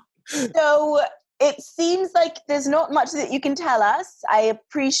 So it seems like there's not much that you can tell us. I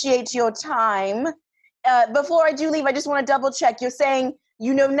appreciate your time. Before I do leave, I just want to double check. You're saying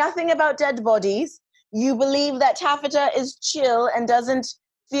you know nothing about dead bodies. You believe that Taffeta is chill and doesn't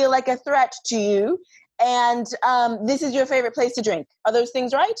feel like a threat to you. And this is your favorite place to drink. Are those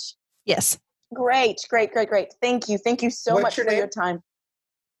things right? Yes. Great. Thank you. Thank you so What's much your for name? your time.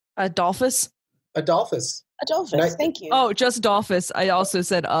 Adolphus. Adolphus, Nice. thank you. Oh, just Dolphus. I also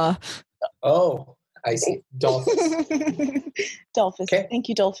said Oh, I see. Dolphus. Dolphus. Okay. Thank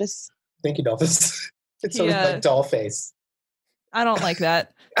you, Dolphus. Thank you, Dolphus. It's sort Yeah. of like doll face. I don't like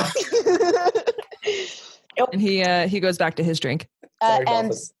that. And he goes back to his drink. Sorry, and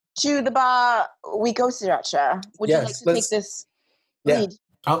Dolphus. to the bar we go, Sriracha. Would you Yes, like to take let's- this Yeah. lead?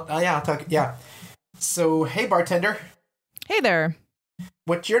 I'll talk. Yeah. So, hey, bartender, Hey there,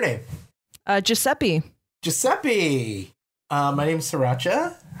 what's your name? Giuseppe. Giuseppe. My name's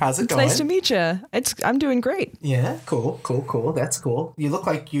Sriracha. How's it It's going? nice to meet you. I'm doing great. Yeah, cool. That's cool. You look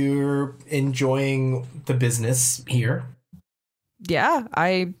like you're enjoying the business here. Yeah,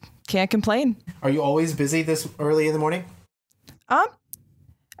 I can't complain. Are you always busy this early in the morning?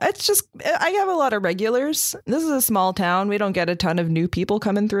 It's just I have a lot of regulars. This is a small town. We don't get a ton of new people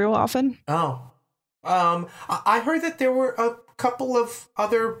coming through often. Oh. I heard that there were a couple of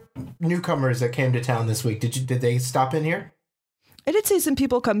other newcomers that came to town this week. Did they stop in here? I did see some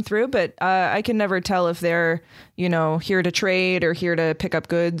people come through, but I can never tell if they're, here to trade or here to pick up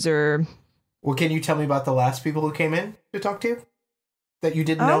goods or... Well, can you tell me about the last people who came in to talk to you? That you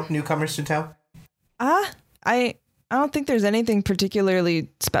didn't know, newcomers to town? I don't think there's anything particularly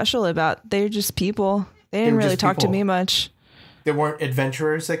special about. They're just people. They didn't were really just talk to people. me much. There weren't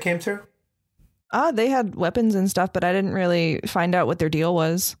adventurers that came through? They had weapons and stuff, but I didn't really find out what their deal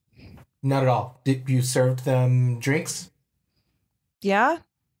was. Not at all. Did you served them drinks? Yeah?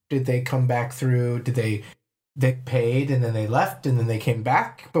 Did they come back through? Did they paid and then they left and then they came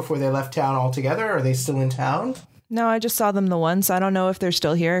back before they left town altogether? Are they still in town? No, I just saw them the once. I don't know if they're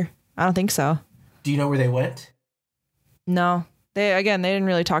still here. I don't think so. Do you know where they went? No. They didn't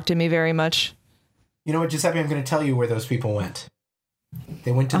really talk to me very much. You know what, Giuseppe? I'm going to tell you where those people went.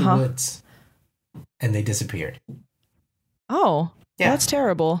 They went to the woods, and they disappeared. Oh, yeah. That's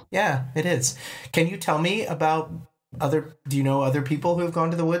terrible. Yeah, it is. Can you tell me about do you know other people who have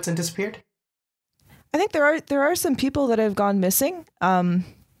gone to the woods and disappeared? I think there are some people that have gone missing. And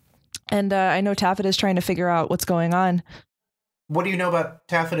I know Taffeta is trying to figure out what's going on. What do you know about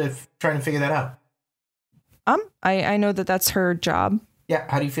Taffeta trying to figure that out? I know that that's her job. Yeah,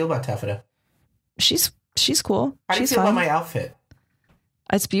 how do you feel about Taffeta? She's cool. How do you feel about my outfit?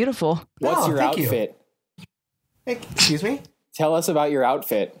 It's beautiful. What's your outfit? Excuse me? Tell us about your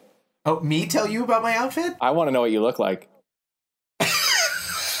outfit. Oh, me tell you about my outfit? I want to know what you look like.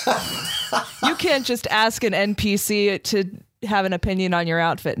 You can't just ask an NPC to have an opinion on your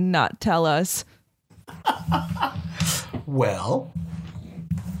outfit and not tell us. Well,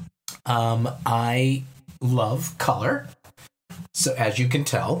 I love color. So as you can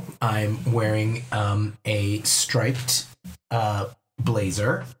tell, I'm wearing a striped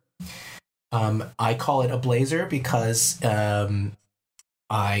blazer. I call it a blazer because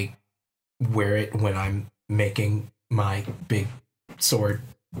I wear it when I'm making my big sword,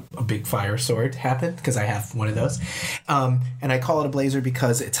 a big fire sword happen, because I have one of those. And I call it a blazer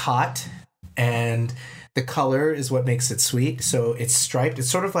because it's hot and the color is what makes it sweet. So it's striped. It's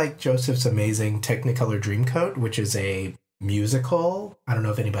sort of like Joseph's Amazing Technicolor Dreamcoat, which is a musical. I don't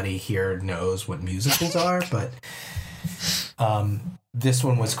know if anybody here knows what musicals are, but this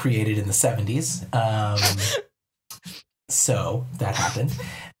one was created in the 70s. So that happened.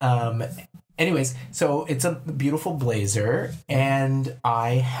 Anyways, so it's a beautiful blazer, and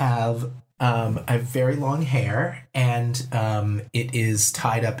I have a very long hair, and it is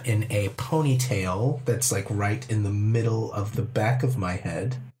tied up in a ponytail that's like right in the middle of the back of my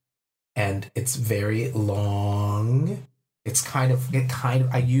head, and it's very long.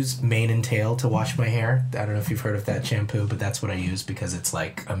 I use mane and tail to wash my hair. I don't know if you've heard of that shampoo, but that's what I use because it's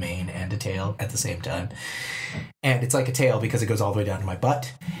like a mane and a tail at the same time. And it's like a tail because it goes all the way down to my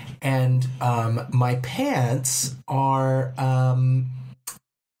butt. And my pants are,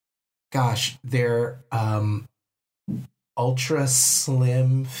 they're ultra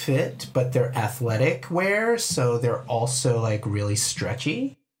slim fit, but they're athletic wear. So they're also like really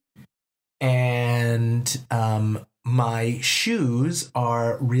stretchy. And my shoes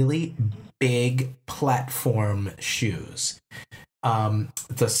are really big platform shoes.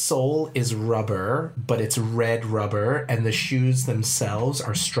 The sole is rubber, but it's red rubber, and the shoes themselves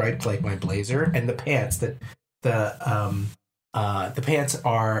are striped like my blazer, and the pants the pants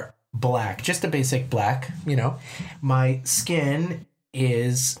are black, just a basic black, you know. My skin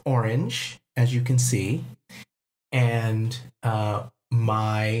is orange, as you can see, and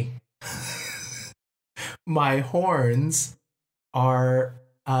my my horns are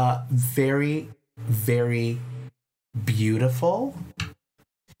very, very beautiful.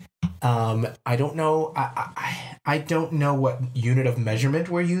 I don't know. I don't know what unit of measurement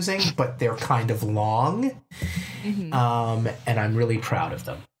we're using, but they're kind of long. Mm-hmm. And I'm really proud of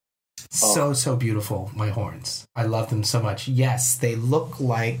them. So beautiful, my horns. I love them so much. Yes, they look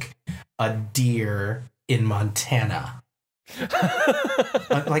like a deer in Montana.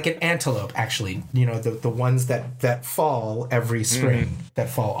 Like an antelope, actually. You know, the ones that fall every spring, that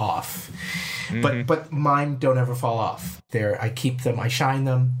fall off. Mm-hmm. But mine don't ever fall off. I keep them, I shine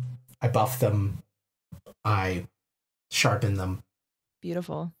them, I buff them, I sharpen them.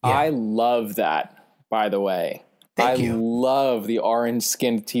 Beautiful. Yeah. I love that, by the way. Thank you. I love the orange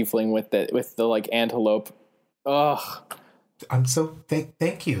skinned tiefling with the like antelope. Ugh. I'm so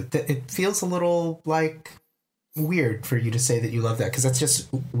thank you. It feels a little like weird for you to say that you love that, because that's just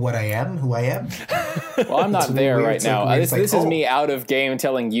what I am, who I am. Well, I'm not there right now. Like this is me out of game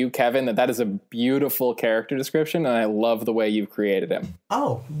telling you, Kevin, that is a beautiful character description, and I love the way you've created him.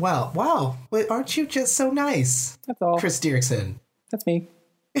 Oh, wow. Wait, aren't you just so nice? That's all. Chris Dierksen. That's me.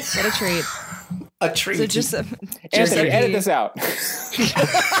 What a treat. A treat. So just Anthony, edit this out.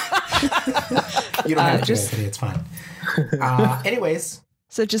 You don't have to, Anthony. It's fine. Anyways.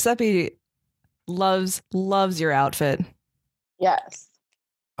 So Giuseppe loves your outfit. Yes.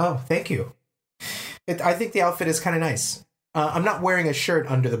 Oh, thank you. I think the outfit is kind of nice. I'm not wearing a shirt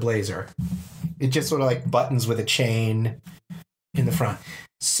under the blazer. It just sort of like buttons with a chain in the front.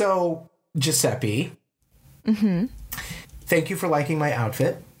 So, Giuseppe, thank you for liking my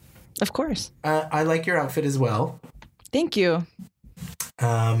outfit. Of course. I like your outfit as well. Thank you.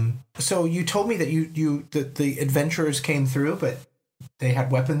 So you told me that the adventurers came through, but they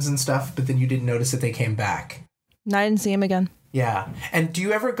had weapons and stuff, but then you didn't notice that they came back. I didn't see him again. Yeah. And do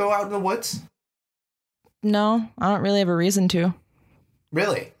you ever go out in the woods? No, I don't really have a reason to.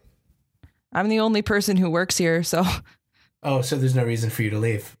 Really? I'm the only person who works here, so. Oh, so there's no reason for you to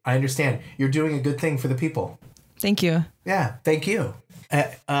leave. I understand. You're doing a good thing for the people. Thank you. Yeah, thank you.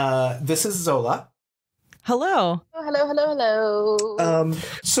 This is Zola. Hello. Oh,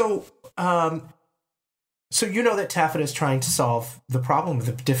 hello. So you know that Taffeta is trying to solve the problem with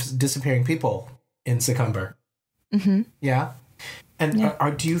the disappearing people in Secumber. Mm-hmm. Yeah. And Yeah.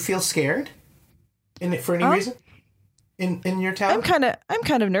 do you feel scared for any reason in your town? I'm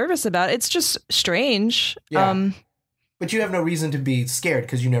kind of nervous about it. It's just strange. Yeah. But you have no reason to be scared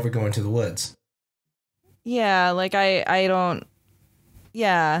because you never go into the woods. Yeah, like I don't.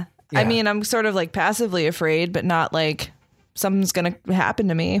 Yeah. I mean, I'm sort of like passively afraid, but not like something's gonna happen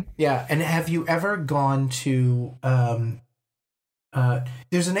to me. Yeah. And have you ever gone to?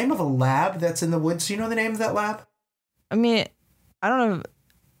 There's a name of a lab that's in the woods. Do you know the name of that lab? I mean, I don't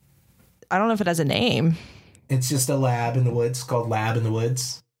know if it has a name. It's just a lab in the woods called Lab in the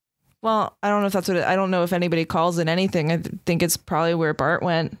Woods. Well, I don't know if that's what I don't know if anybody calls it anything. I think it's probably where Bart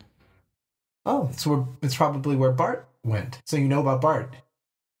went. Oh, it's probably where Bart went. So you know about Bart.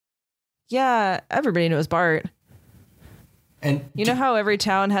 Yeah, everybody knows Bart. And You know how every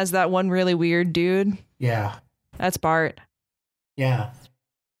town has that one really weird dude? Yeah. That's Bart. Yeah.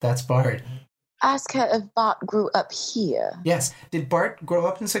 That's Bart. Ask her if Bart grew up here. Yes. Did Bart grow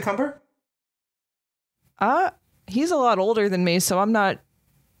up in Secumber? He's a lot older than me, so I'm not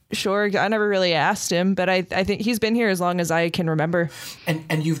sure. I never really asked him, but I think he's been here as long as I can remember.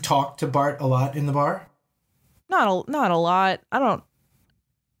 And you've talked to Bart a lot in the bar? Not a lot.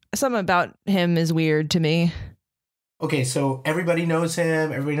 Something about him is weird to me. Okay, so everybody knows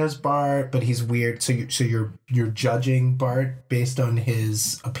him, everybody knows Bart, but he's weird. So you're judging Bart based on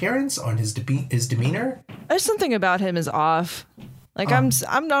his appearance, on his demeanor? There's something about him is off. Like I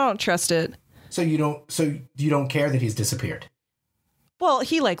don't trust it. So you don't care that he's disappeared? Well,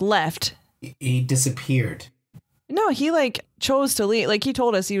 he like left. He disappeared. No, he like chose to leave. Like he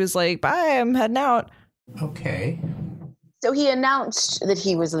told us, he was like, "Bye, I'm heading out." Okay. So he announced that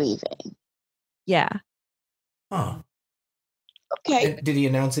he was leaving. Yeah. Huh. Okay. And did he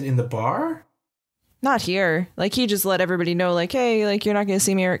announce it in the bar? Not here. Like he just let everybody know, like, "Hey, like you're not going to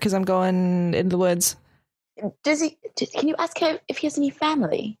see me because I'm going into the woods." Can you ask him if he has any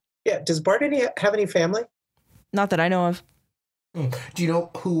family? Yeah. Does Bart have any family? Not that I know of. Do you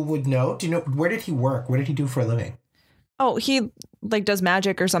know who would know? Do you know where did he work? What did he do for a living? Oh, he like does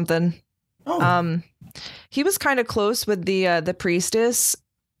magic or something. Oh. He was kind of close with the priestess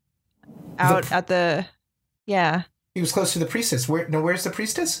out at the. Yeah. He was close to the priestess. Where's the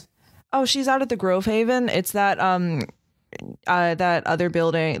priestess? Oh, she's out at the Grove Haven. It's that that other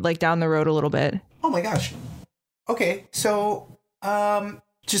building, like down the road a little bit. Oh my gosh. Okay, so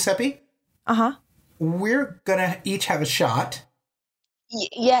Giuseppe, Uh-huh. we're gonna each have a shot.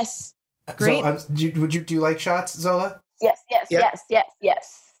 Yes. Great. So, do you like shots, Zola? Yes. Yeah.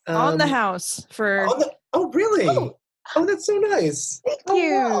 Yes. On the house for. Oh, really? Oh, that's so nice. Thank Oh,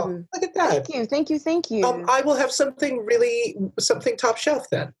 you. wow. Look at that. Thank you. I will have something top shelf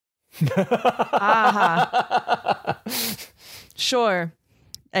then. Sure.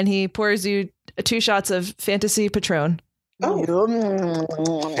 And he pours you 2 shots of Fantasy Patron. Oh,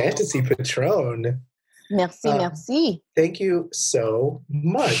 Fantasy Patron. Merci. Thank you so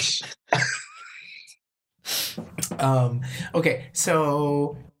much. Okay,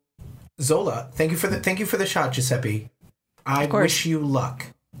 so Zola, thank you for the shot, Giuseppe. I wish you luck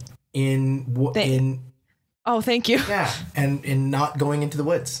in Oh, thank you. yeah, and in not going into the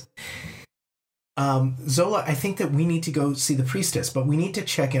woods. Zola, I think that we need to go see the priestess, but we need to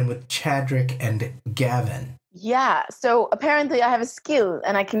check in with Chadrick and Gavin. Yeah. So apparently I have a skill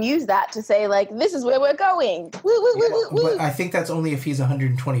and I can use that to say like, this is where we're going. Woo. But I think that's only if he's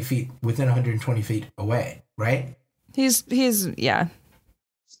 120 feet, within 120 feet away, right? He's yeah.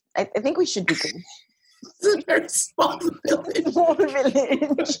 I think we should be good. It's a very small village. Small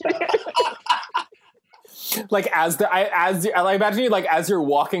village. Like I imagine you like as you're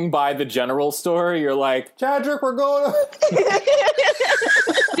walking by the general store, you're like, Chadrick, we're going.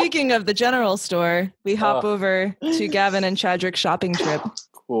 Speaking of the general store, we hop over to Gavin and Chadrick's shopping trip.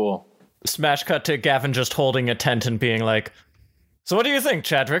 Cool. Smash cut to Gavin just holding a tent and being like, "So what do you think,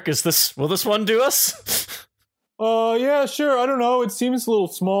 Chadrick? Will this one do us?" Yeah, sure. I don't know. It seems a little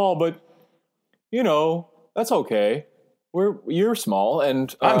small, but you know, that's okay. You're small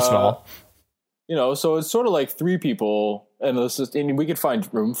and I'm small. You know, so it's sort of like 3 people, and we could find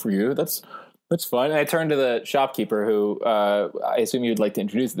room for you. That's fine. And I turn to the shopkeeper, who I assume you'd like to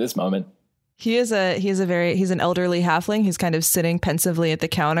introduce at this moment. He's an elderly halfling. He's kind of sitting pensively at the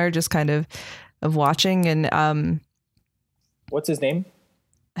counter, just kind of watching. And What's his name?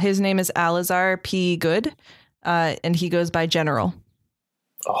 his name is Alizar P. Good, and he goes by General.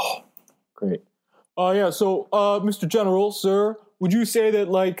 Oh, great. Yeah. So, Mr. General, sir, would you say that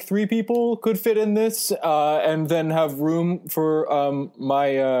like 3 people could fit in this, and then have room for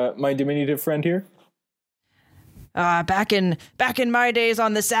my diminutive friend here? Back in my days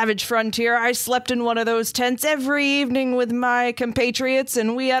on the savage frontier, I slept in one of those tents every evening with my compatriots,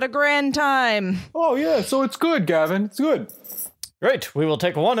 and we had a grand time. Oh yeah. So it's good, Gavin. It's good. Great, we will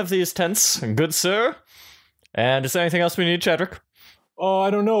take one of these tents, good sir. And is there anything else we need, Chadrick? Oh, I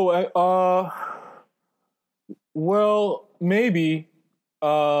don't know. Well, maybe.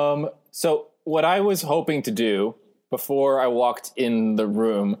 So what I was hoping to do before I walked in the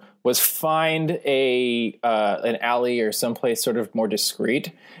room was find an alley or someplace sort of more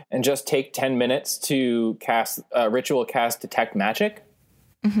discreet and just take 10 minutes to cast ritual cast detect magic.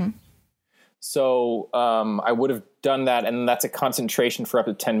 Mm-hmm. So I would have done that, and that's a concentration for up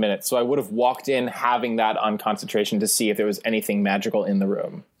to 10 minutes. So I would have walked in having that on concentration to see if there was anything magical in the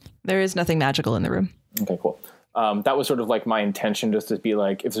room. There is nothing magical in the room. Okay, cool. That was sort of like my intention, just to be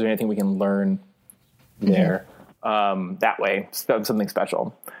like, if there's anything we can learn there, that way, something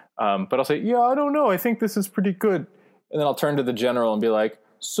special. But I'll say, yeah, I don't know. I think this is pretty good. And then I'll turn to the general and be like,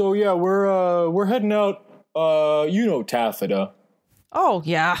 so yeah, we're heading out. Taffeta. Oh,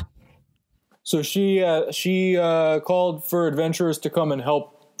 yeah. So she called for adventurers to come and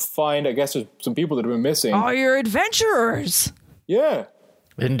help find, I guess, there's some people that have been missing. Oh, you're adventurers. Yeah.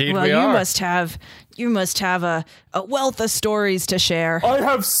 Indeed, well, we are. You must have a wealth of stories to share. I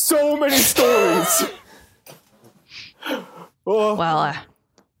have so many stories. Well,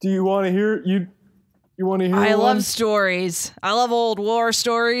 do you want to hear you want to hear? I one? love stories. I love old war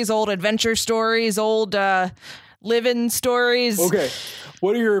stories, old adventure stories, old living stories. Okay.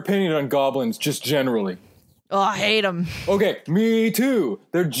 What are your opinions on goblins, just generally? Oh, I hate them. Okay, me too.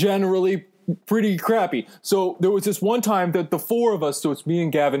 They're generally pretty crappy. So there was this one time that the 4 of us, so it's me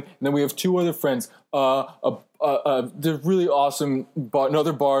and Gavin, and then we have 2 other friends, they're really awesome,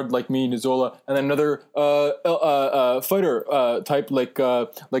 another bard like me, Nizola, and then another fighter type like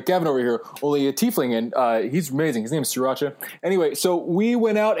Gavin over here, only a tiefling, and he's amazing. His name's Sriracha. Anyway, so we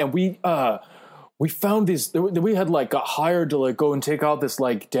went out and we found these, we had like got hired to like go and take out this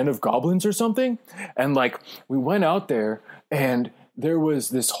like den of goblins or something. And like we went out there and there was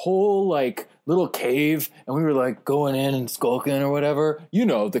this whole like little cave and we were like going in and skulking or whatever. You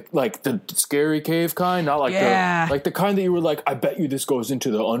know, the scary cave kind, not like the kind that you were like, I bet you this goes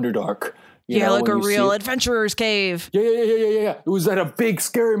into the Underdark. You know, like a real adventurer's cave. Yeah. It was at a big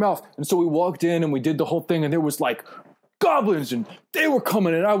scary mouth. And so we walked in and we did the whole thing and there was like goblins and they were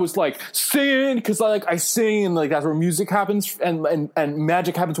coming and I was like singing because I sing and like that's where music happens and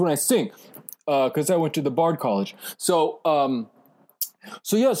magic happens when I sing because I went to the Bard College. So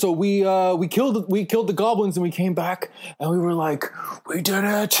we killed the goblins and we came back and we were like, we did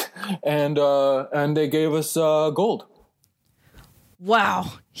it, and they gave us gold.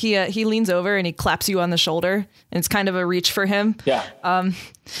 Wow. He leans over and he claps you on the shoulder and it's kind of a reach for him. Yeah.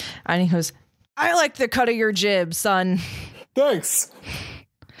 And he goes, I like the cut of your jib, son. Thanks.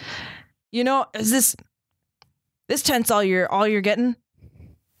 You know, is this tent's all you're getting?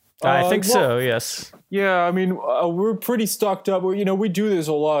 I think so, yes. Yeah, I mean, we're pretty stocked up. We do this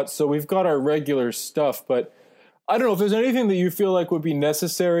a lot, so we've got our regular stuff. But I don't know if there's anything that you feel like would be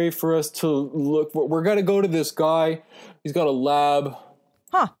necessary for us to look for. We're going to go to this guy. He's got a lab.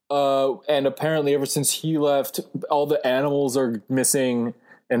 Huh. And apparently ever since he left, all the animals are missing.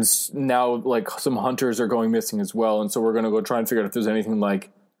 And now, like, some hunters are going missing as well. And so we're going to go try and figure out if there's anything like,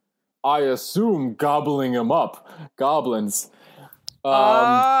 I assume, gobbling them up. Goblins.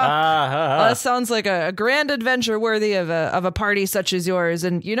 That sounds like a grand adventure worthy of a party such as yours.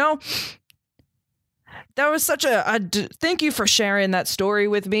 And, that was such thank you for sharing that story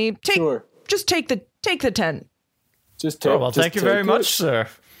with me. Just take the tent. Thank you very much, sir.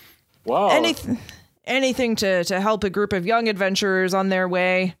 Wow. Anything to help a group of young adventurers on their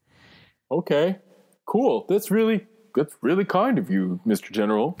way. Okay, cool. That's really kind of you, Mr.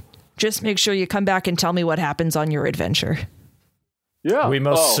 General. Just make sure you come back and tell me what happens on your adventure. Yeah, we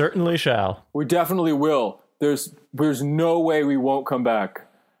most certainly shall. We definitely will. There's no way we won't come back.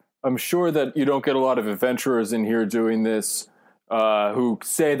 I'm sure that you don't get a lot of adventurers in here doing this who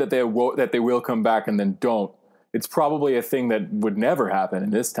say that they will come back and then don't. It's probably a thing that would never happen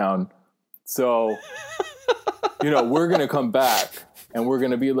in this town. So, we're going to come back and we're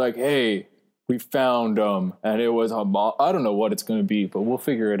going to be like, hey, we found them. And it was, I don't know what it's going to be, but we'll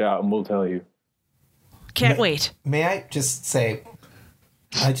figure it out and we'll tell you. Can't wait. May I just say,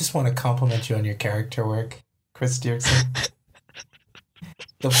 I just want to compliment you on your character work, Chris Dierksen.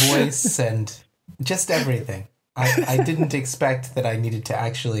 The voice and just everything. I didn't expect that I needed to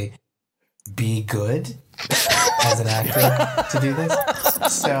actually be good as an actor to do this.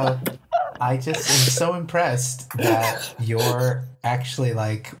 So I just am so impressed that you're actually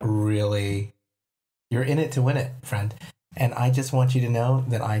like really, you're in it to win it, friend. And I just want you to know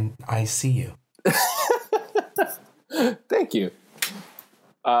that I see you. Thank you.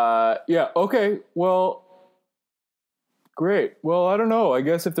 Yeah, okay. Well, great. Well, I don't know. I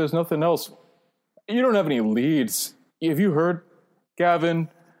guess if there's nothing else, you don't have any leads. Have you heard, Gavin?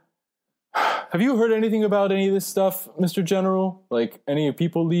 Have you heard anything about any of this stuff, Mr. General? Like any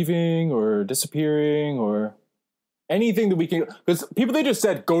people leaving or disappearing or anything that we can... Because people, they just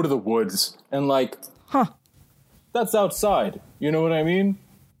said, go to the woods. And like, that's outside. You know what I mean?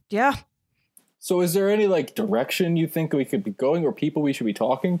 Yeah. So is there any like direction you think we could be going or people we should be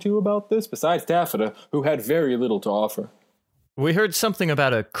talking to about this besides Taffeta, who had very little to offer? We heard something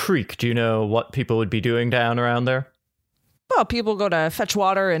about a creek. Do you know what people would be doing down around there? Well, people go to fetch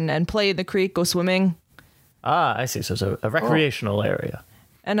water and play in the creek, go swimming. Ah, I see. So it's a recreational area.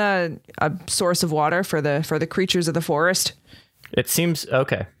 And a source of water for the creatures of the forest. It seems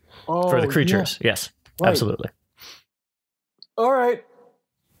okay. For the creatures, yes. Right. Absolutely. All right.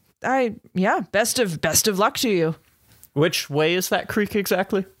 Best of luck to you. Which way is that creek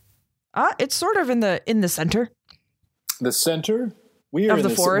exactly? It's sort of in the center. The center? We are of the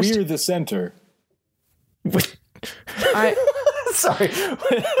forest. We are the center. Sorry.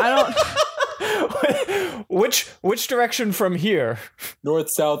 I don't. Which direction from here?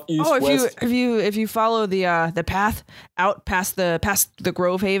 North, south, east, west. If you follow the path out past the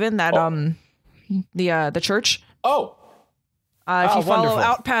Grove Haven, that the church. Oh. If you follow wonderful.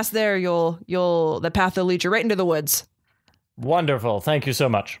 out past there, the path will lead you right into the woods. Wonderful. Thank you so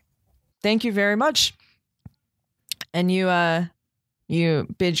much. Thank you very much. And you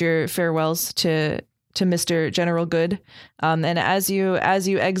bid your farewells to Mr. General Good. And as you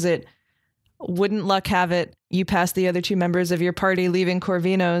exit, wouldn't luck have it, you pass the other two members of your party leaving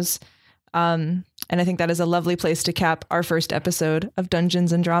Corvinos. And I think that is a lovely place to cap our first episode of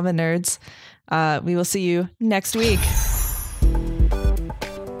Dungeons and Drama Nerds. We will see you next week.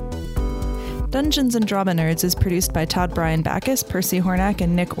 Dungeons and Drama Nerds is produced by Todd Brian Backus, Percy Hornack,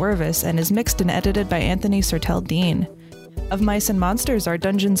 and Nick Orvis, and is mixed and edited by Anthony Sertel Dean. Of Mice and Monsters, our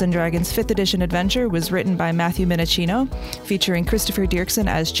Dungeons & Dragons 5th edition adventure was written by Matthew Minicino, featuring Christopher Dierksen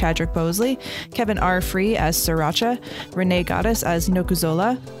as Chadrick Bosley, Kevin R. Free as Sriracha, Renee Goddess as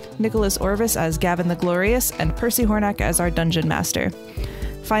Nokuzola, Nicholas Orvis as Gavin the Glorious, and Percy Hornack as our Dungeon Master.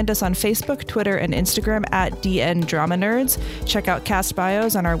 Find us on Facebook, Twitter, and Instagram at DN Drama Nerds. Check out cast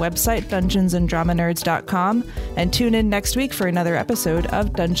bios on our website, dungeonsanddramanerds.com, and tune in next week for another episode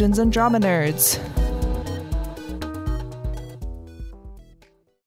of Dungeons and Drama Nerds.